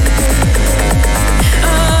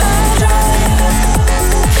 Oh, I'll drive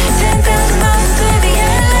 10,000 miles into the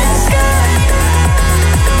endless sky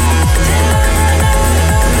till I run out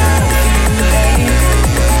of love for you, baby.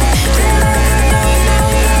 Till I got no more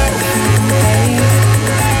love for you, baby.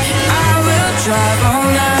 I will drive all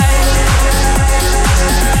night.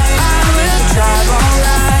 I will drive all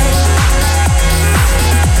night.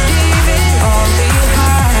 Leave it all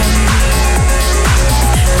behind.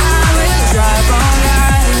 I will drive all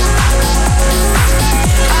night.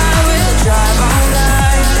 I will drive all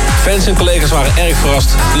night. Fans en collega's waren erg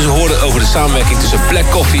verrast toen ze hoorden over de samenwerking tussen Black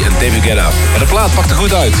Coffee en David Guetta. Maar de plaat pakte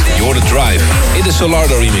goed uit. Je hoorde Drive in de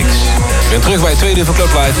Solardo remix. Ik ben terug bij het tweede uur van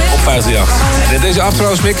Club Live op 538. En in deze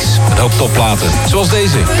Afterhouse mix een hoop topplaten. Zoals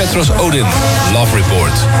deze, Petros Odin, Love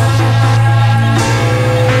Report.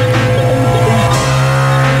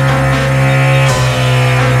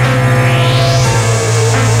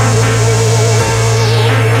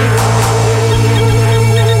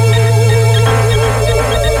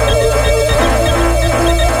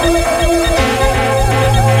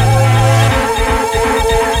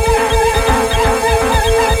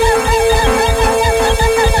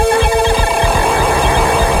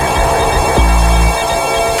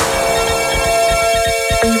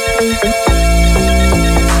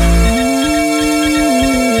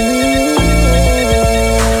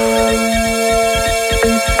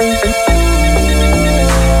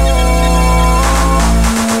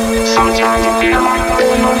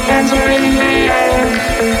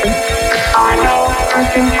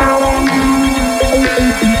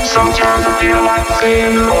 Sometimes I feel like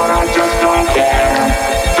saying, Lord, I just don't care.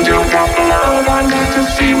 But you got the love I need to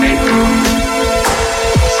see me through.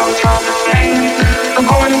 Sometimes I think the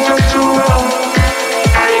going is just too rough.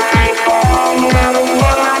 I ain't faithful no matter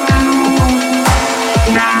what I do.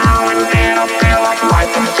 Now and then I feel like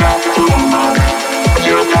life is just too much. But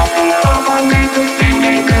you got the love I need to see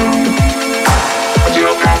me through. But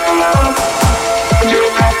you got the love. But you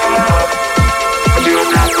got the love. But you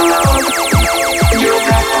got the love. But you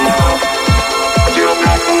got the love. But you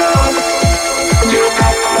got the love. But you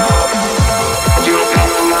got the love. But you got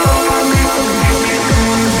the love I need to see me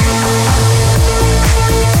through.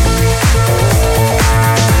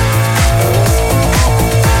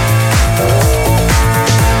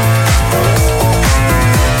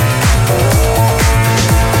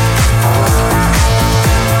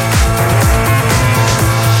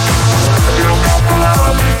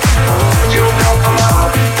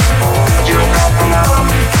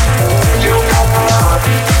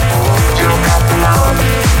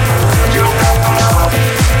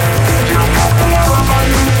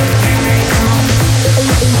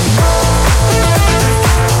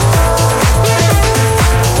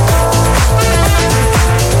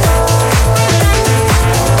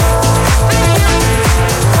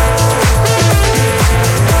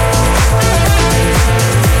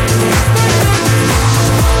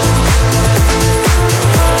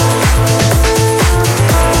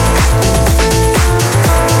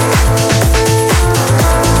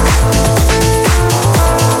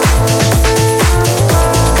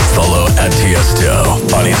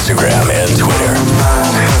 On Instagram and Twitter. I'm a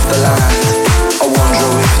man of the land, a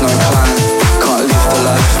wanderer with no plan. Can't live the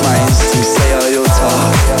life my instincts say are your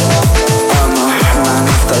tar. I'm a man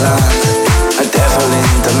of the land, a devil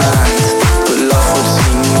in demand. But love would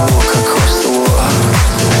see me walk across the water.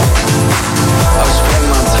 I'll spend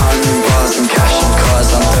my time in bars and cashing cars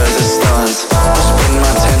under the stars. I'll spend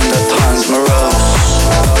my tender times morose.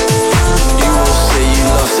 You will say you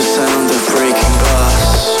love the sound of breaking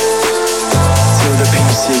glass. The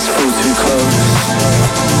pieces fall too close.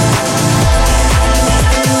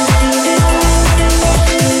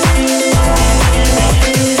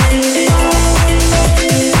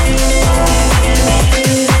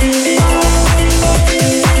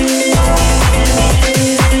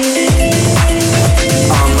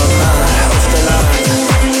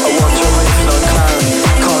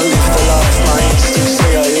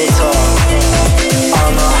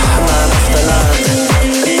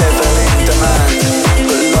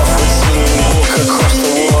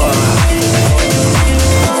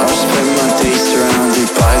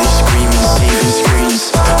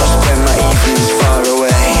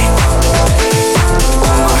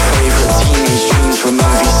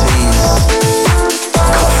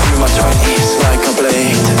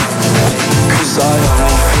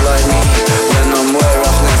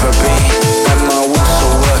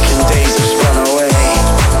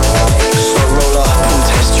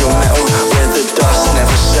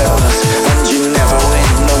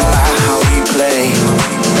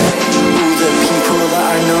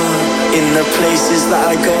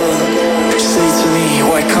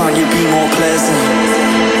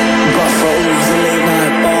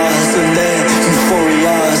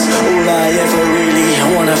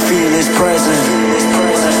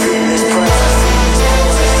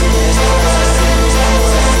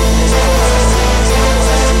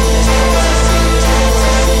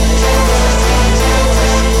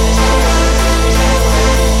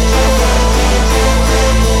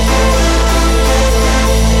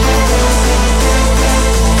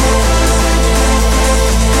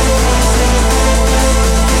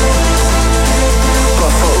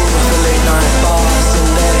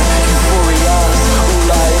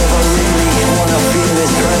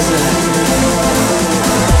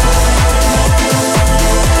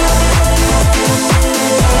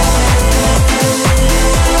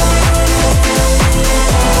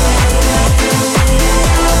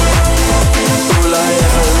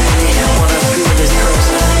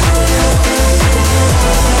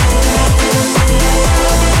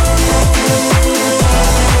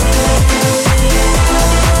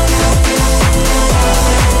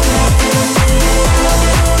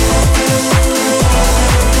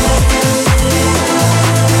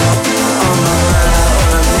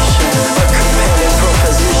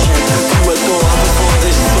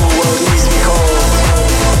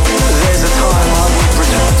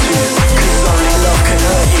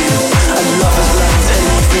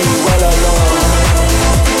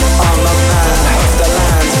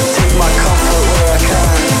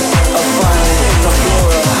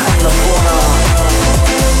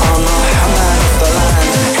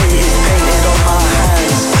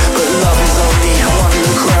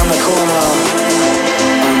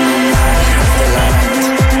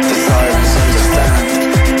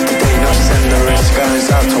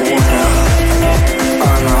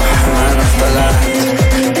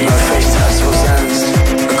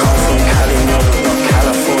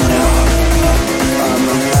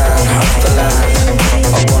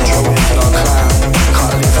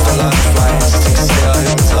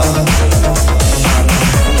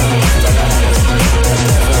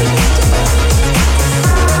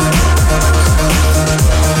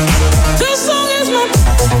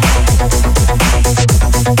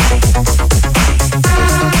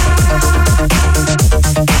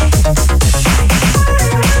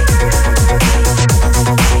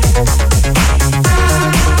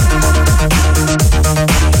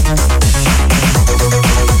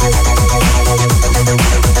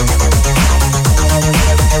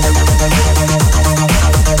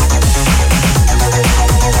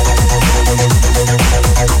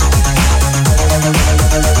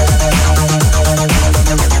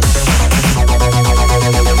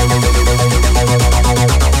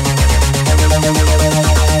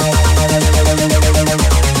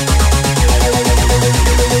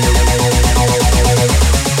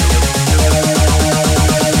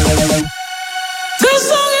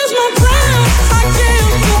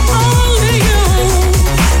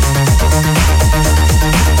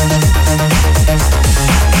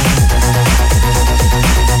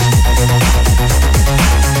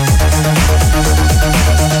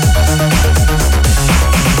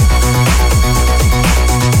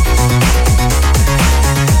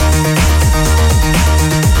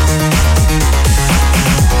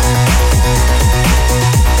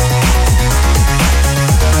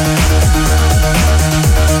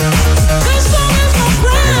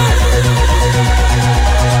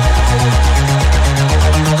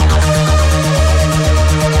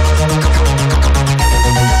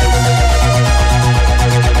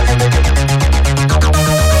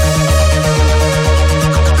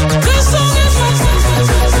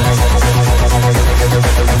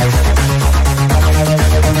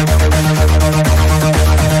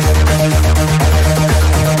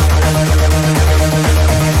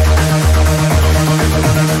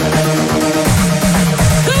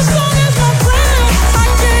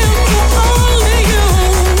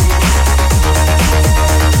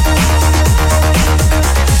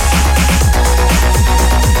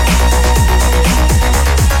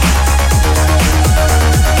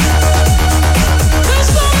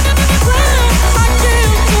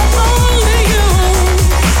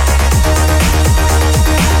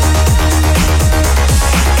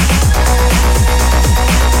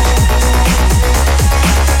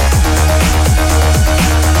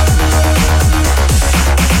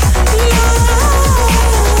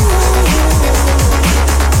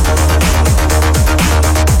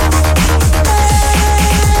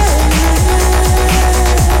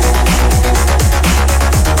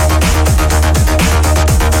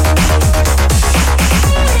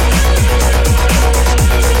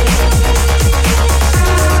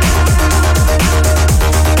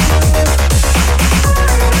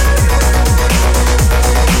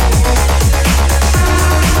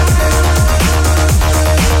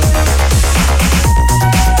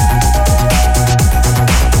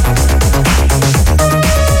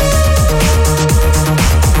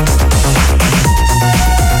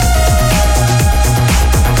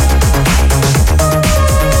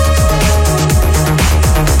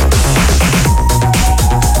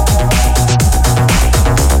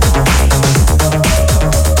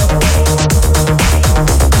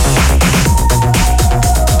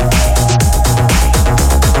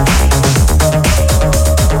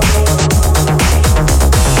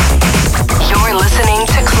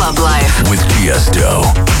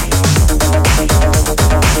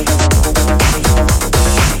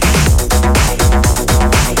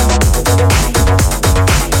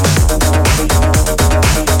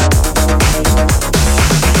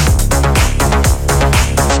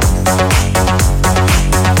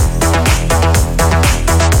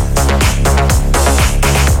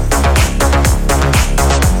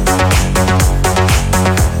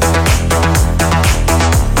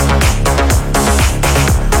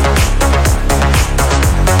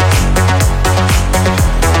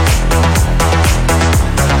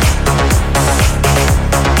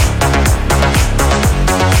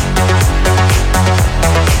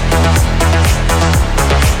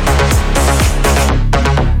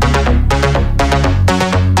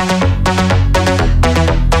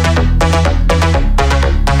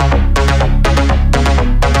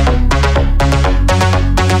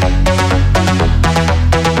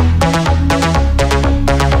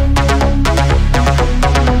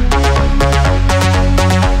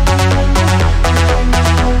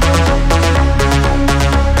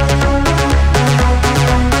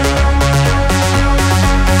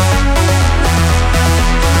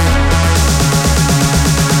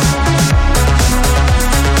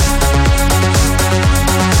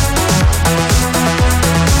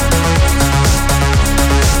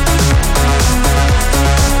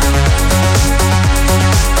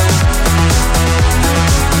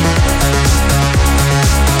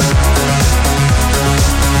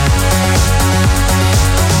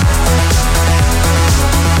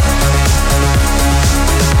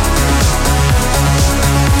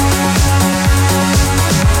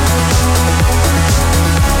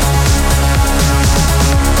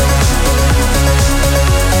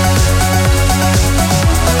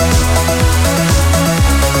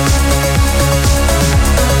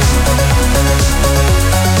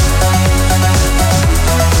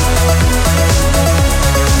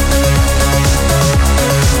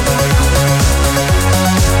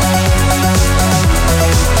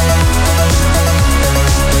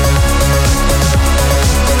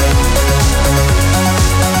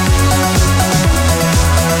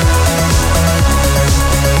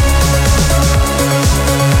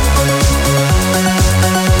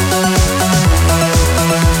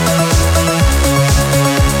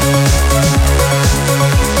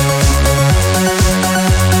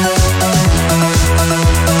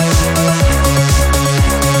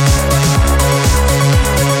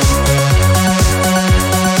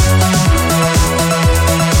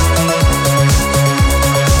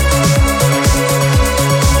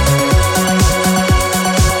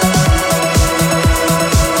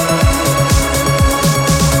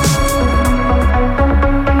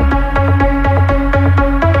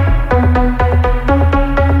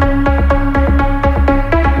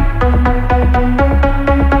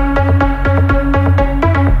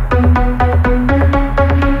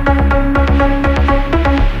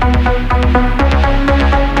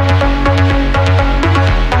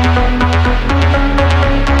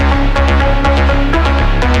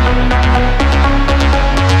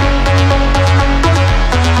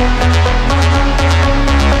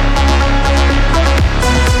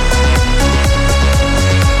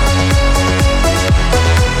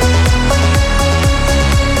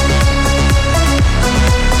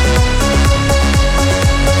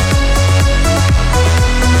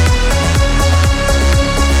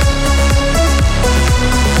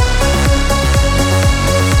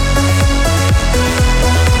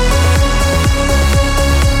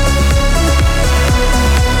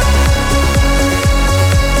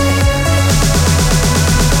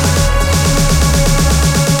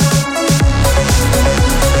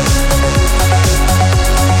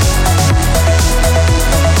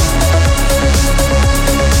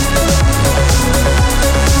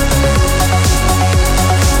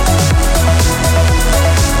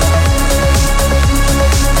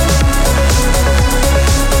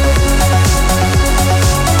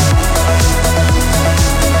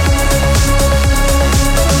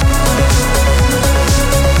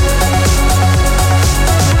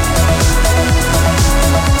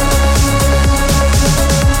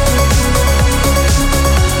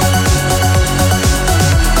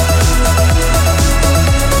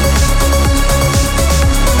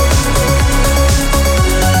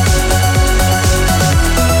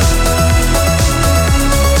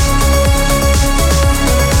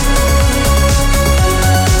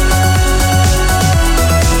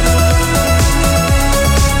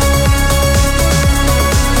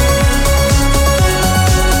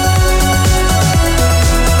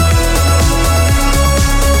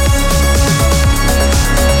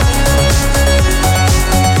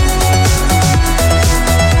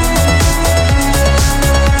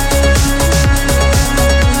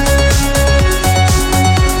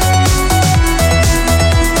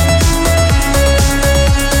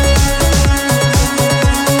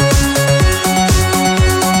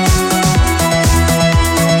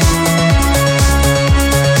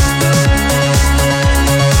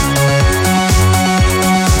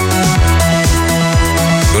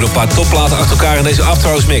 paar topplaten achter elkaar in deze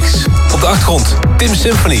Afterhouse mix. Op de achtergrond Tim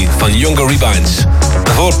Symphony van Younger Rebinds.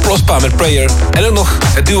 Daarvoor Prospa met Prayer. En ook nog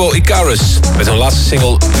het duo Icarus met hun laatste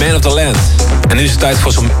single Man of the Land. En nu is het tijd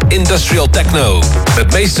voor some industrial techno.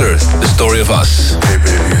 Met Meester, The Story of Us. Hey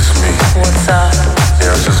baby, it's me. What's up?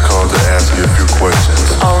 Yeah, I just called to ask you a few questions.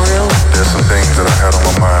 Oh, really? There's some things that I had on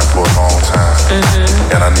my mind for a long time.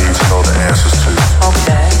 And I need to know the answers to.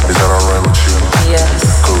 Okay. Is that alright with you?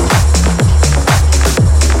 Yes. Cool.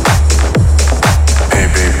 Hey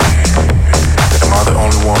baby, am I the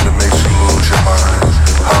only one that makes you lose your mind?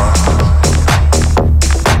 Huh?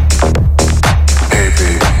 Hey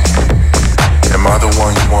baby, am I the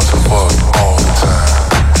one you want to fuck all the time?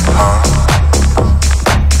 Huh?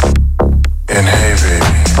 And hey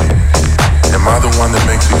baby, am I the one that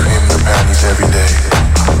makes you cream your panties every day?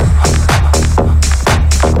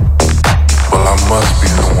 Well, I must be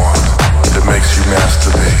the one that makes you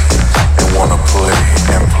masturbate and wanna play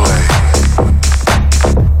and play.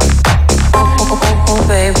 Oh,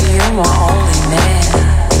 baby, you're my only man.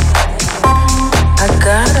 I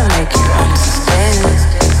gotta make you understand.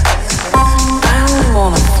 I don't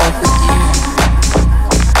wanna fuck with you.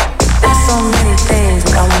 There's so many things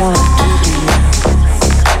I wanna do to you.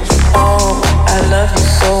 Oh, I love you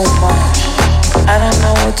so much. I don't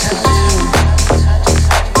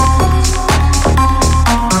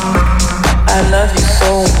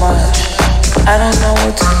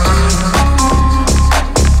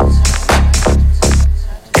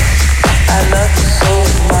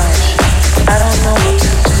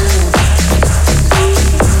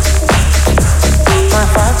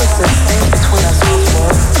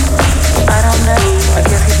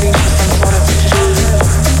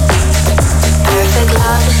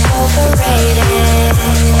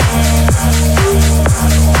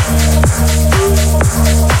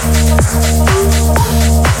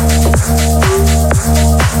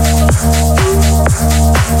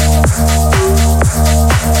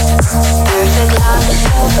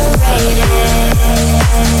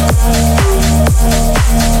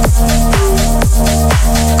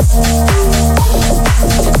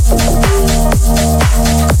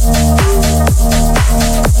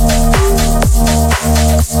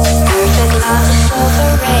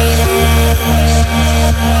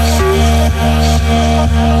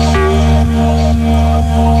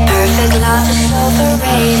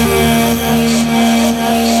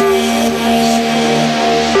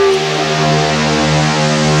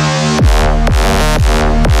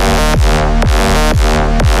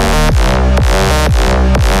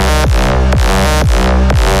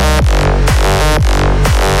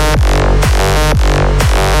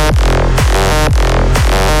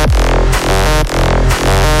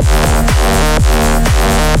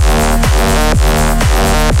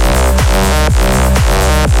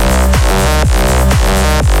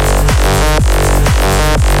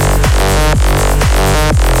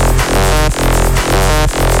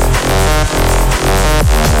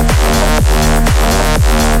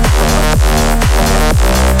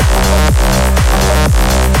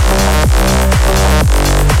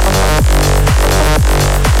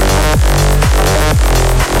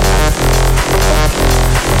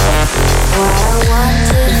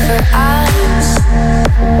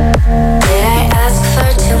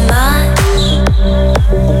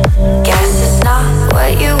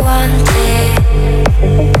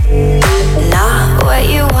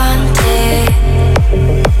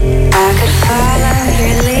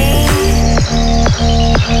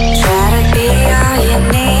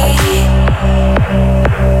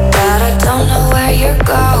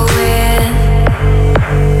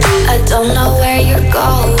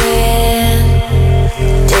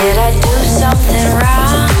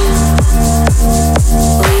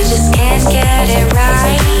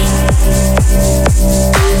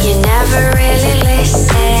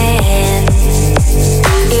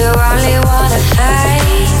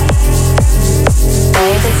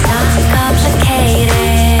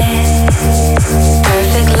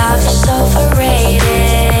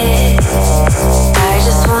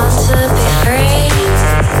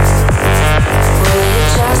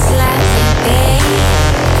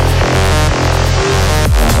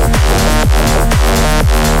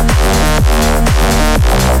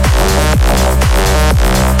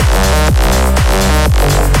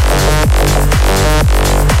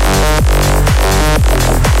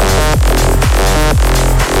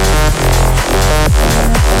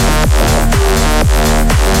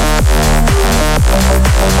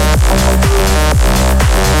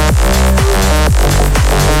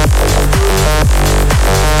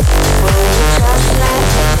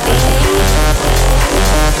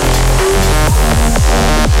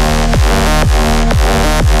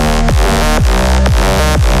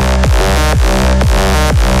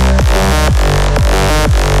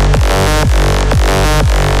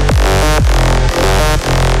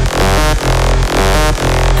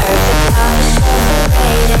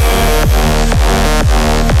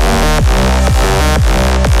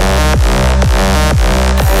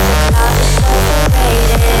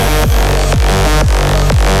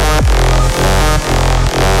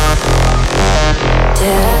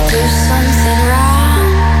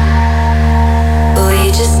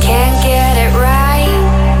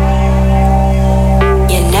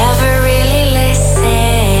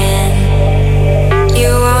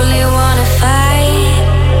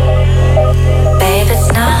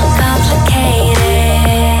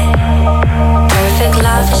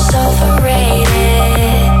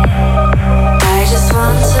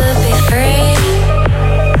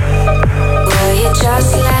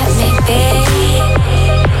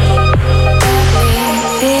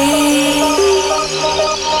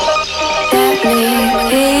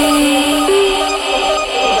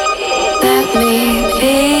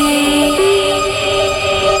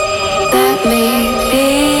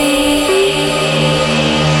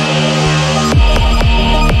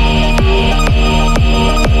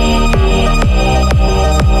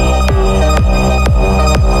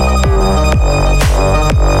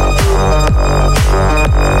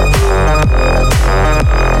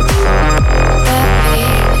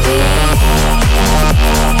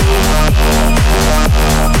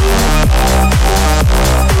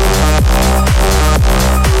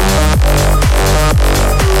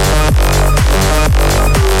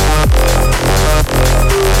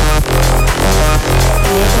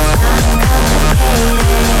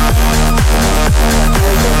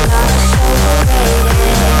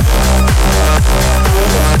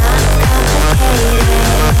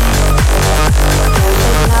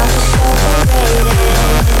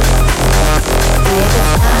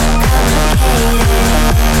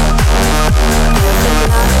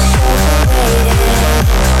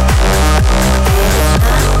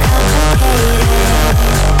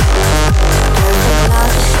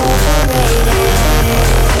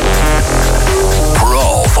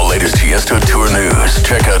Tiesto tour news,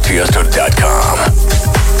 check out Tiesto.com.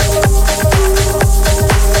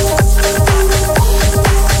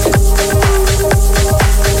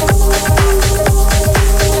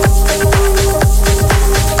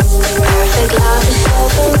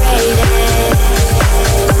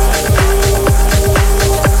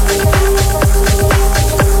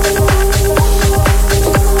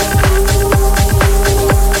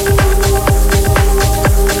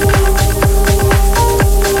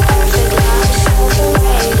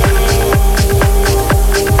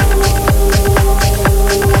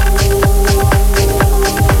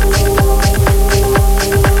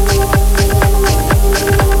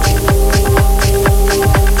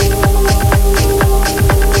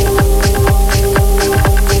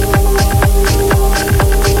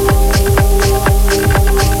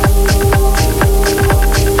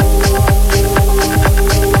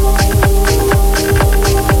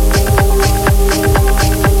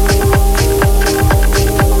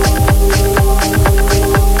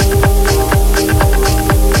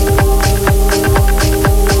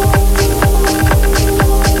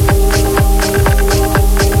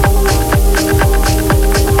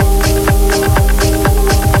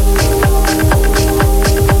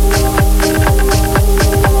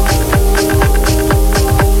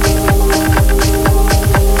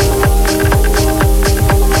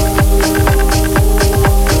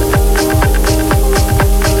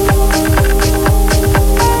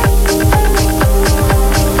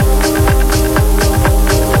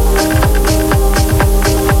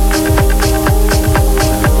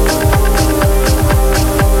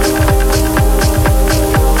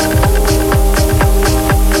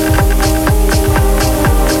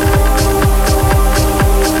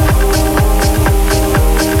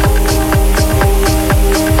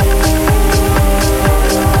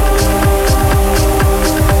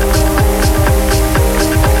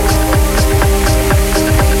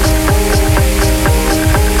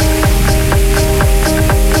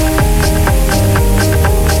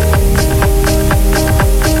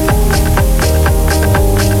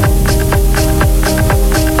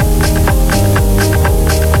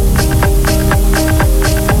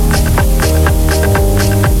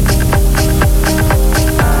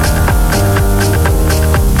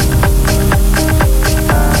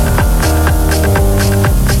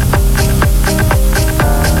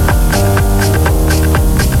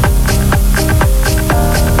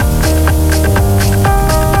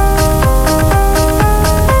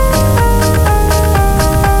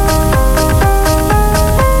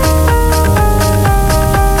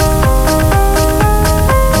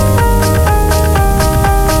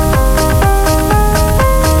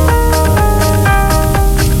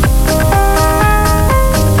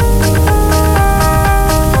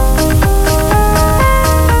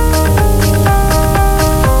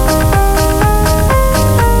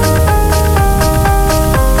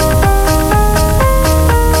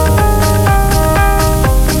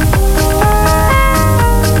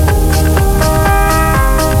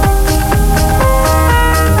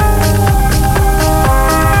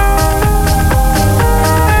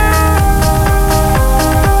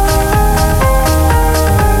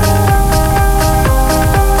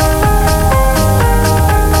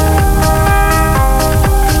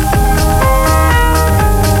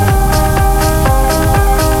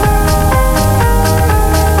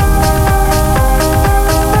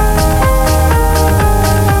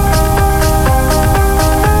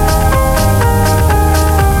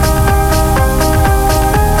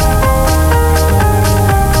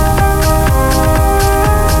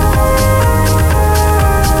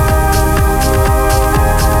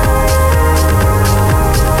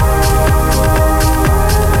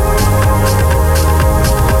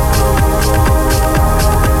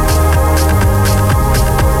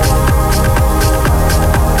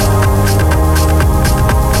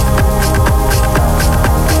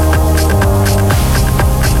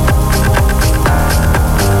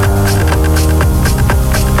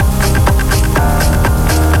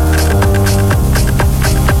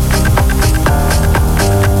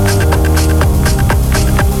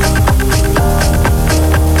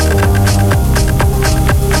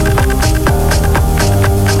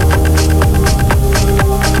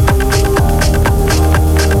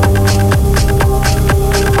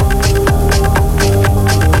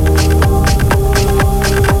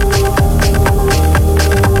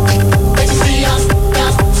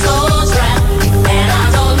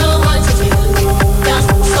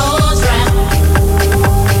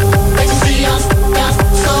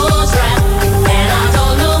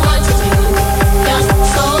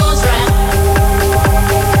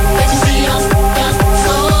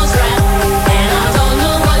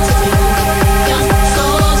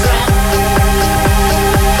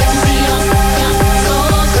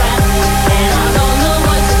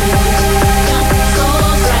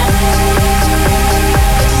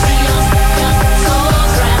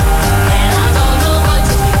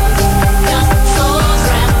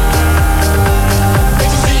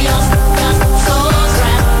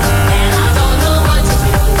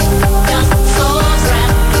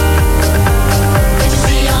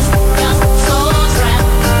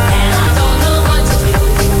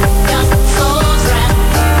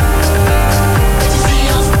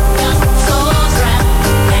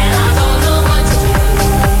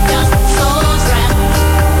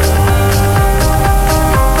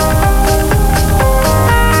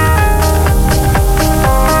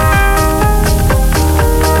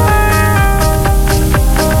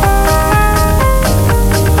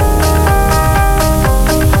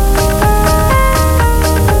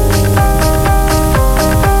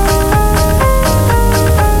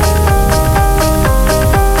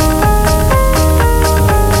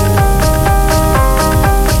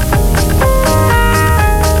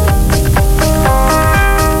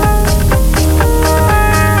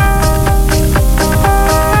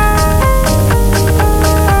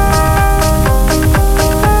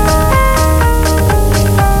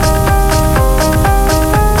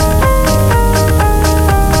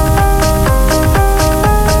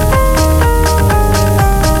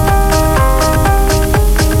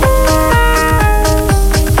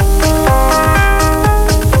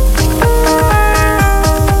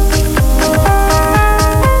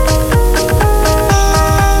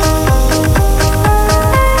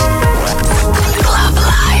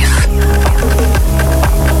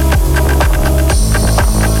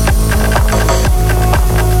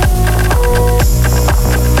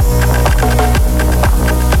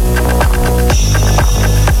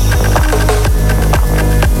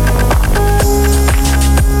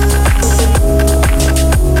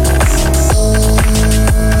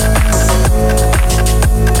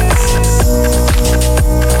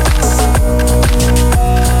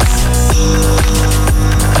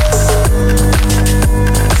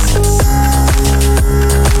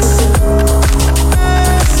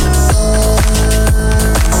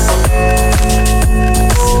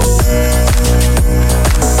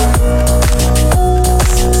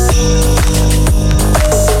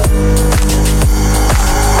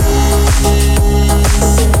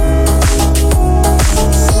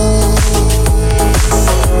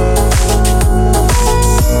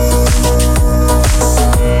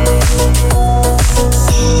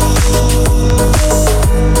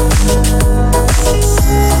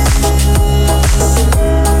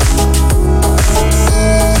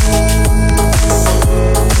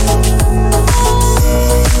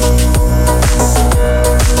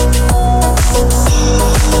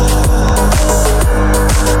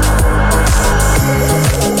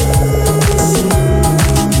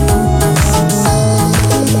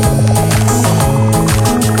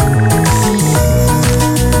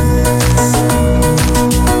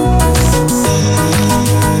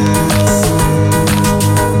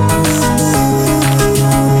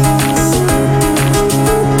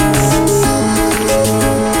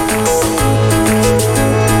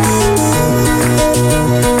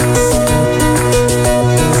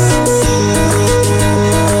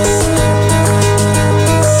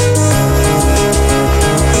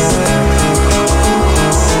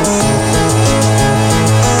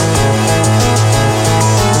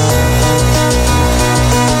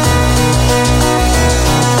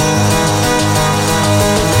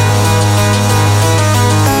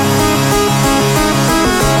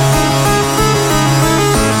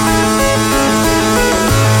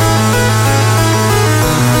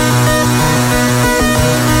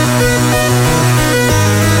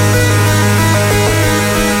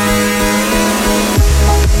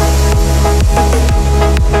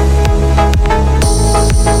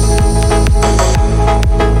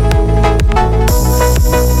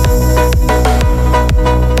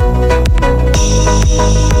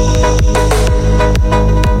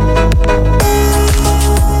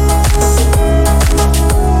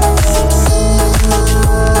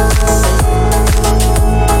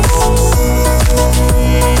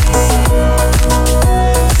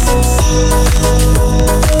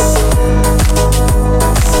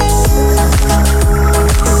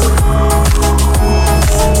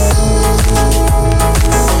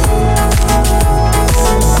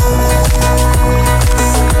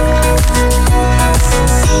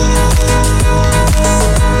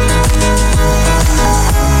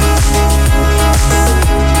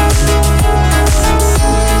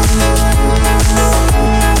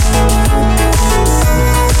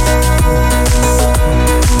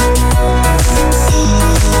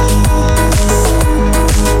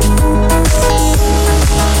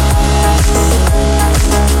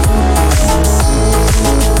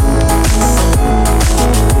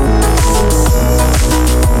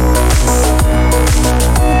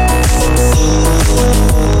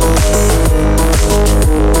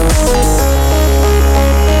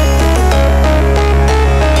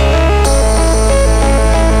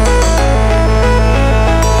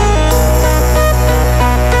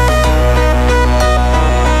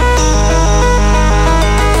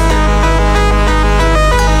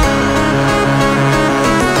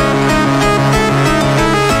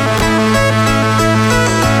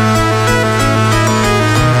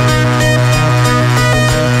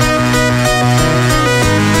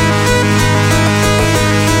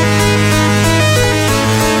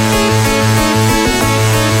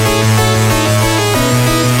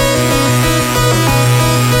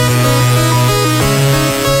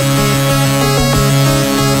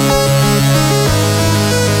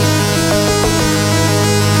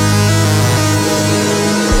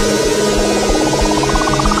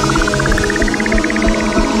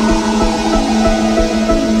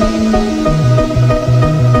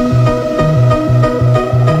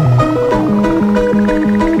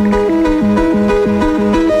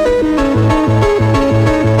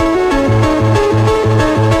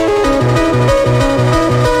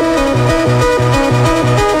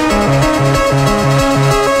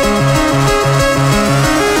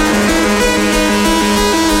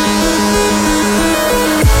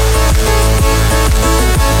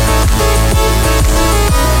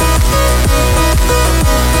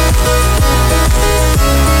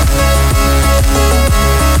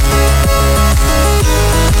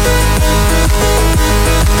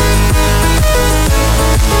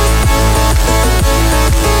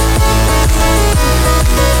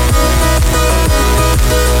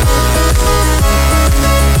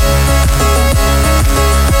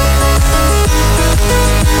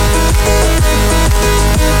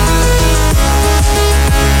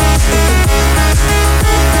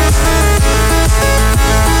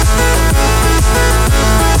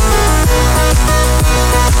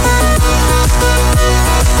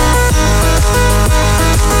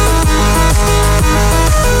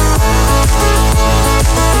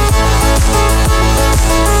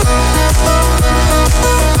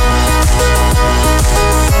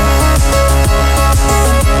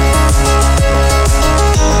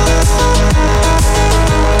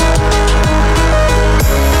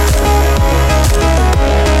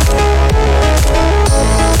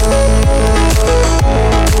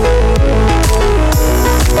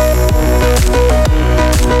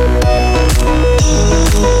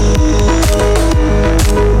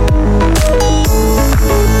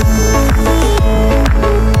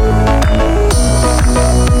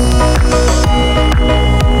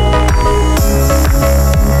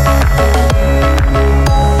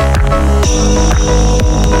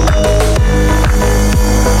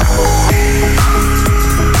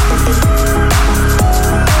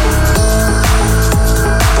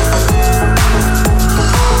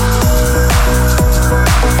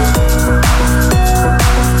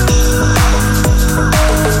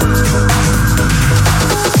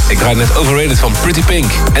 draaide net Overrated van Pretty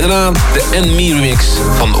Pink. En daarna de And Me remix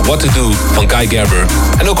van What To Do van Guy Gerber.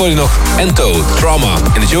 En ook hoor je nog Ento, Trauma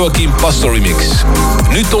in de Joachim Pasto remix.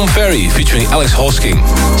 Nu Tom Ferry featuring Alex Hosking.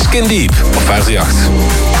 Skin Deep op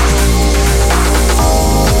 538.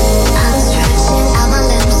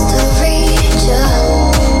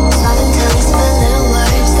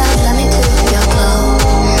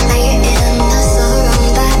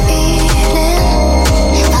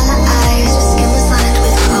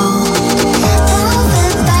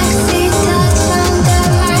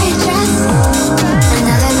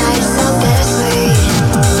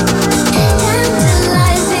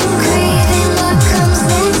 Tantalizing, craving what comes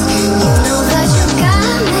next. You know that you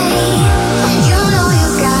got me.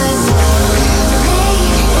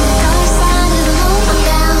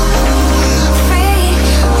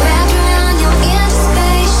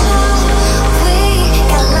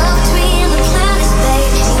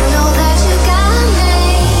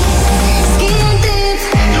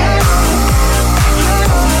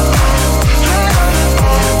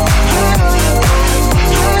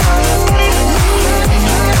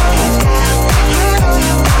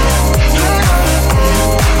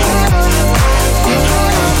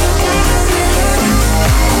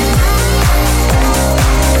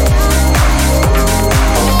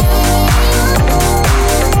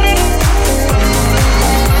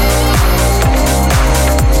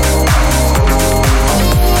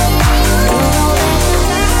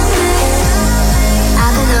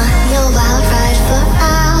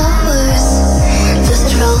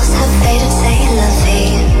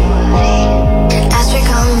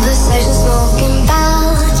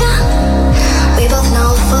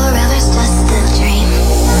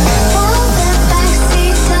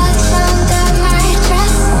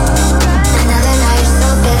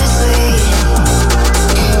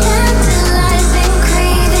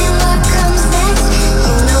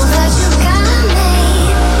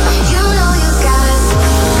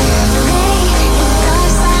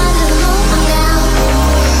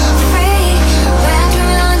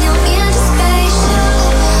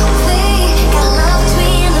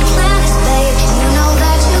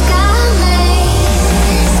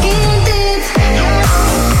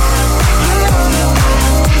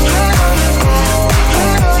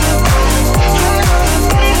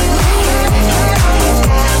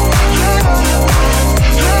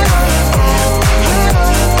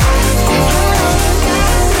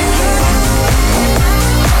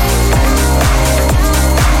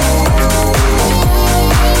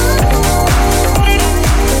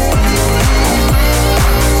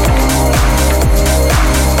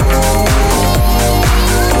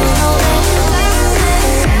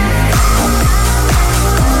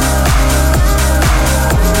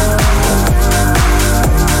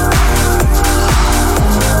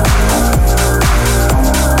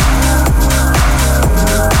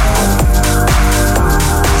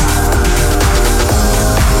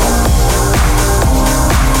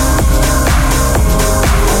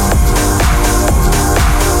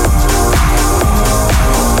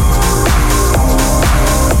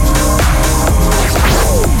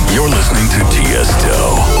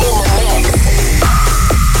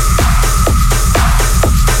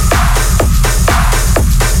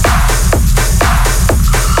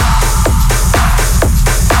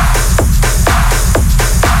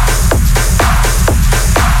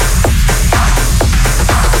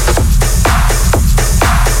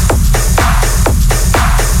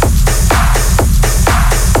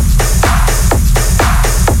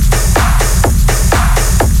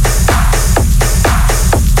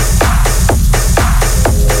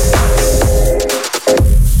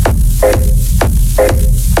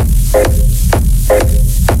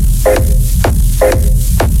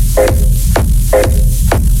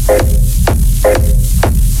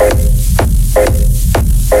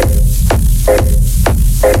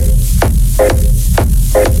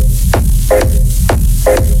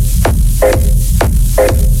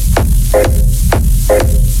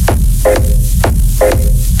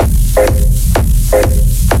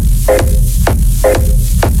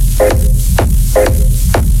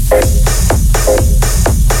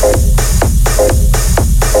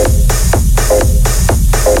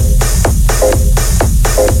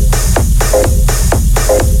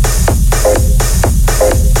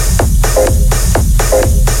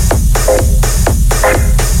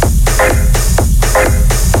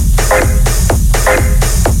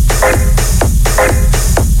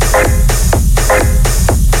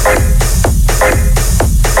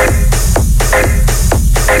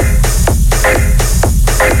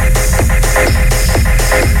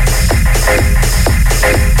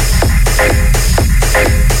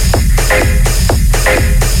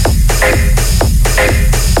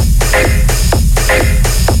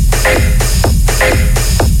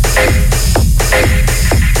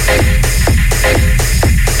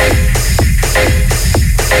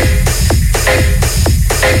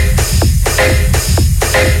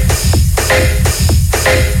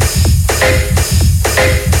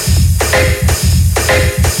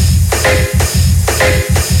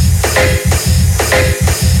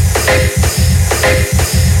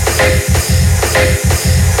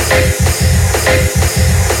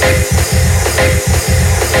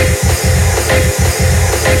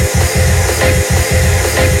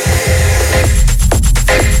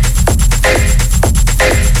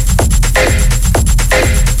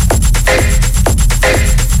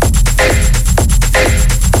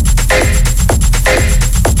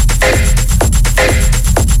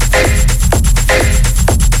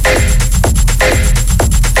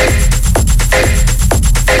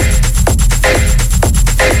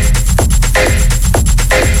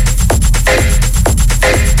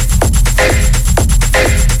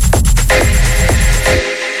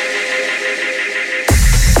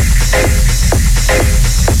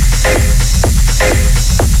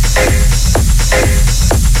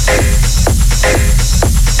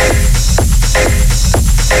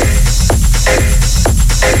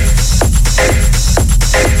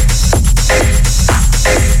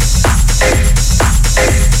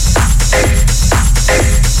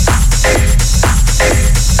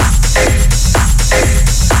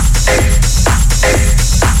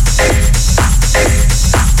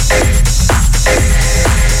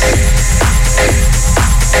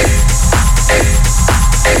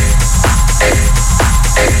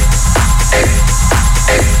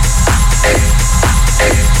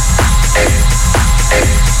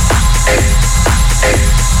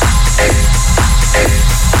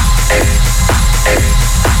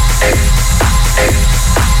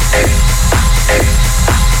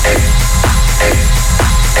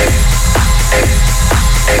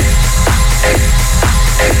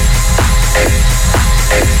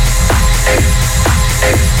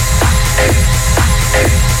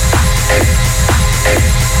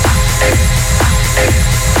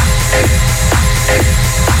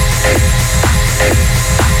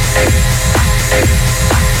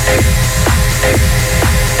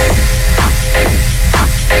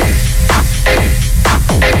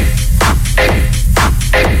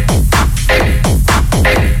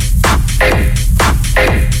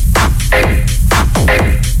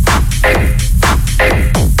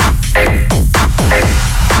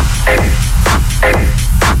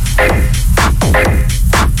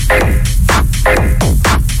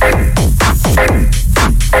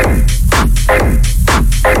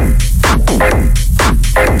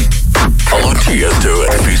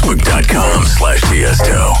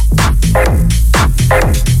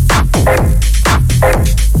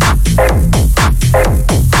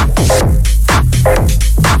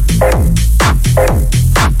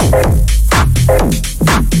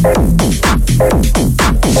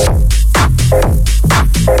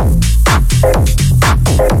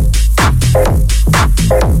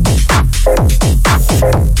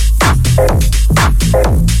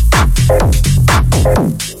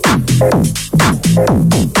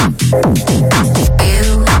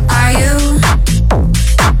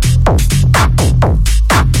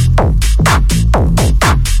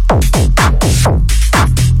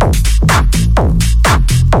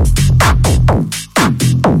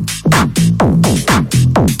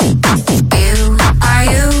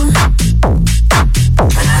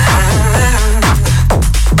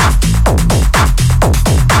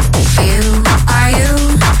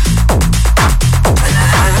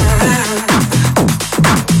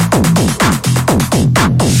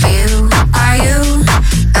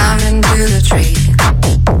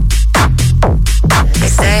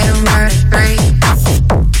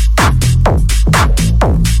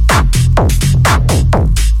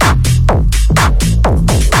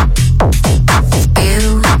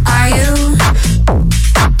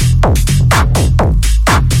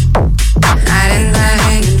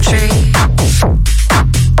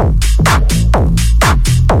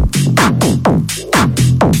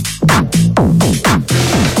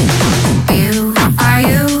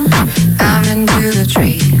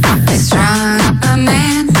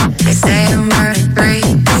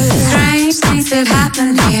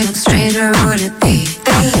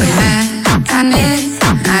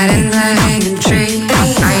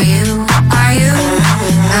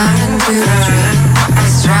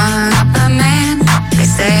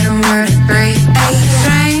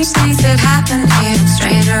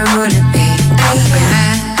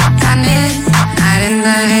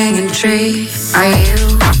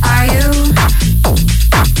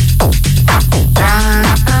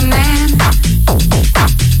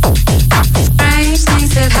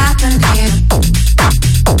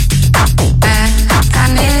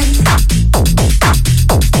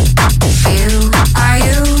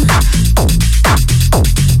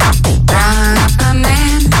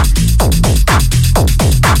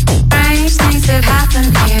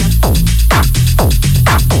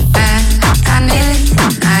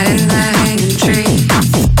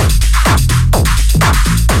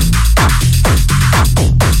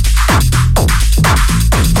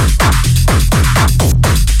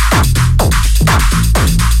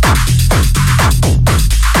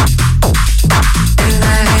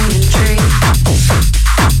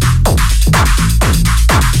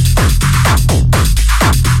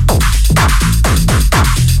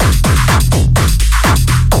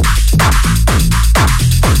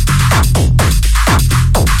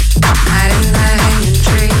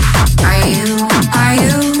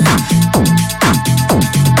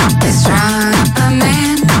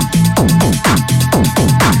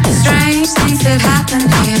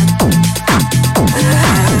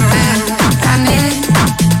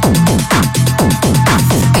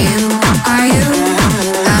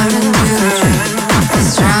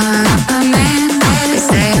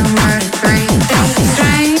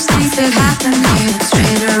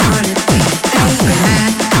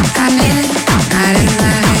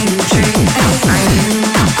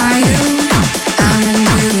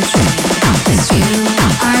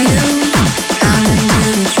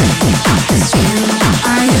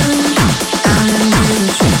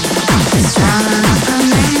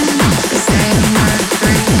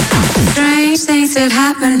 things that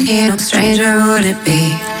happen here, no stranger would it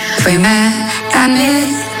be if we met at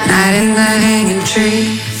midnight in the hanging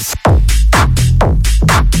tree.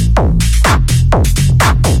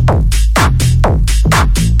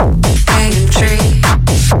 Hanging tree.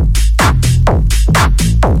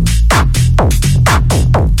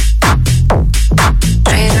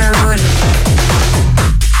 Stranger would it be.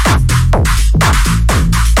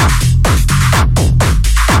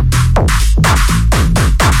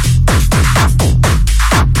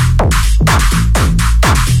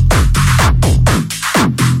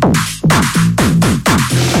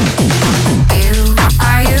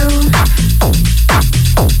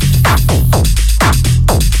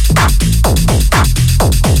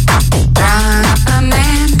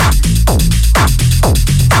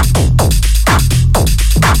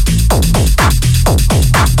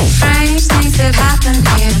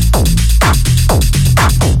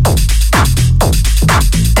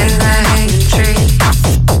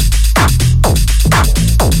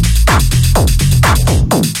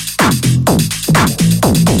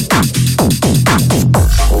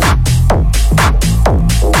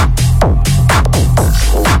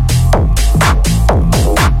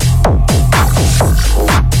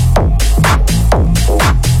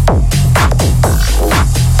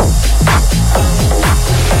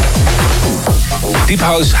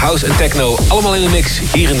 House en techno, allemaal in de mix.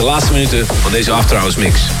 Hier in de laatste minuten van deze After Hours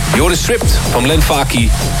mix. Je hoorde Stripped van Len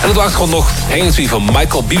Faki. En op de achtergrond nog Hanging Tree van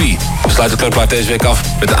Michael Bibi. We sluiten de clubplaat deze week af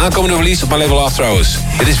met de aankomende release op mijn label After Hours.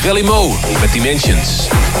 Dit is Valley Mo met Dimensions.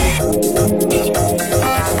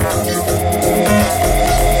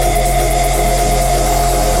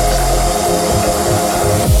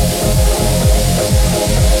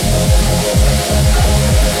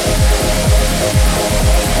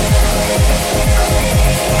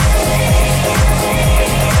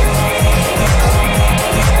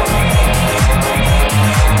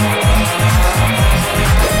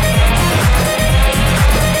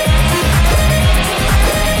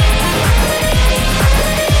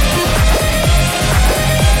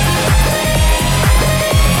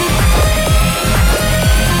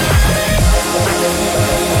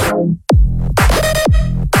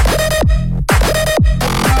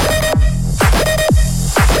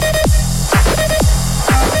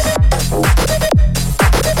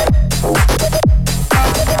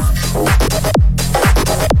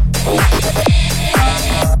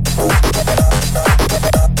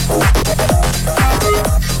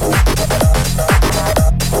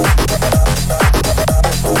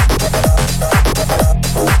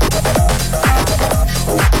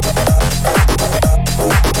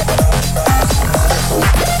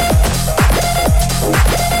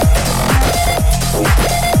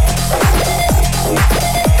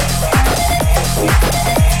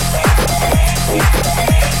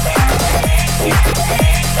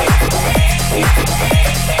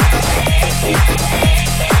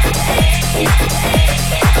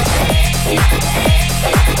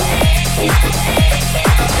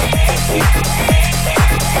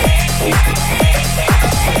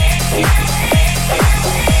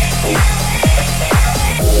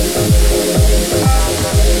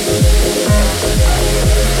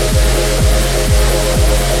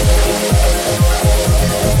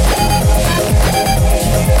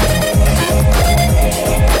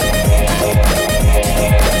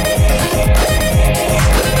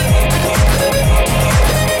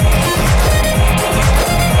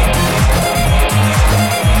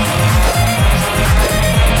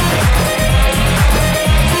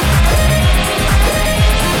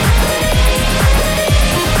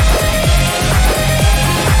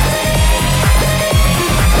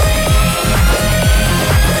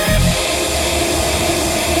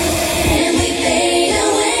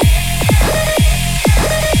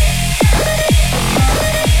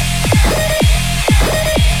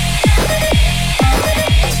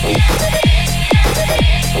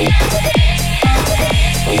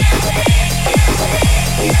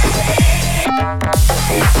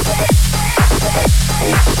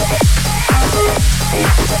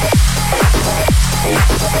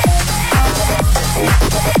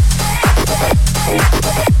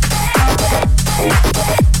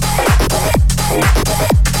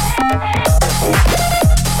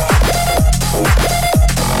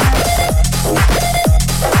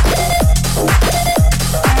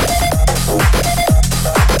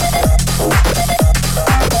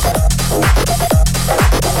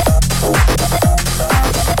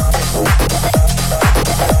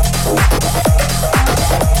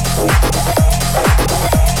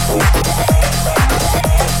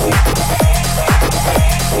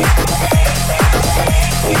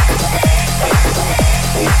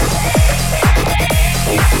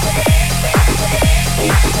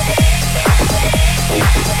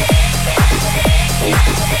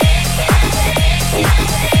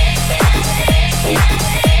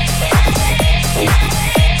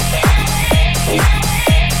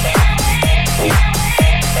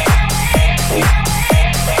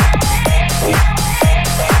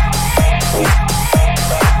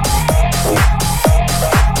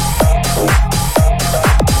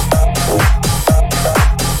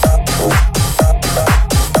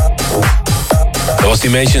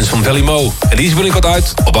 Dimensions van Valley Mo. En die is binnenkort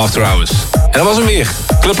uit op After Hours. En dat was hem weer.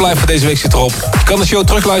 Club Live voor deze week zit erop. Je kan de show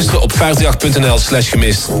terugluisteren op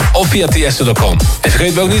 538.nl/gemist of via Tiesto.com. En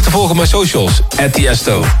vergeet me ook niet te volgen op mijn socials,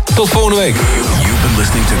 @Tiesto. Tot volgende week. You've been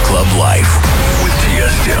listening to Club Life with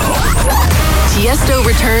Tiesto. Tiesto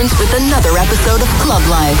returns with another episode of Club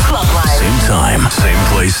Life. Same time, same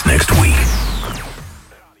place next week.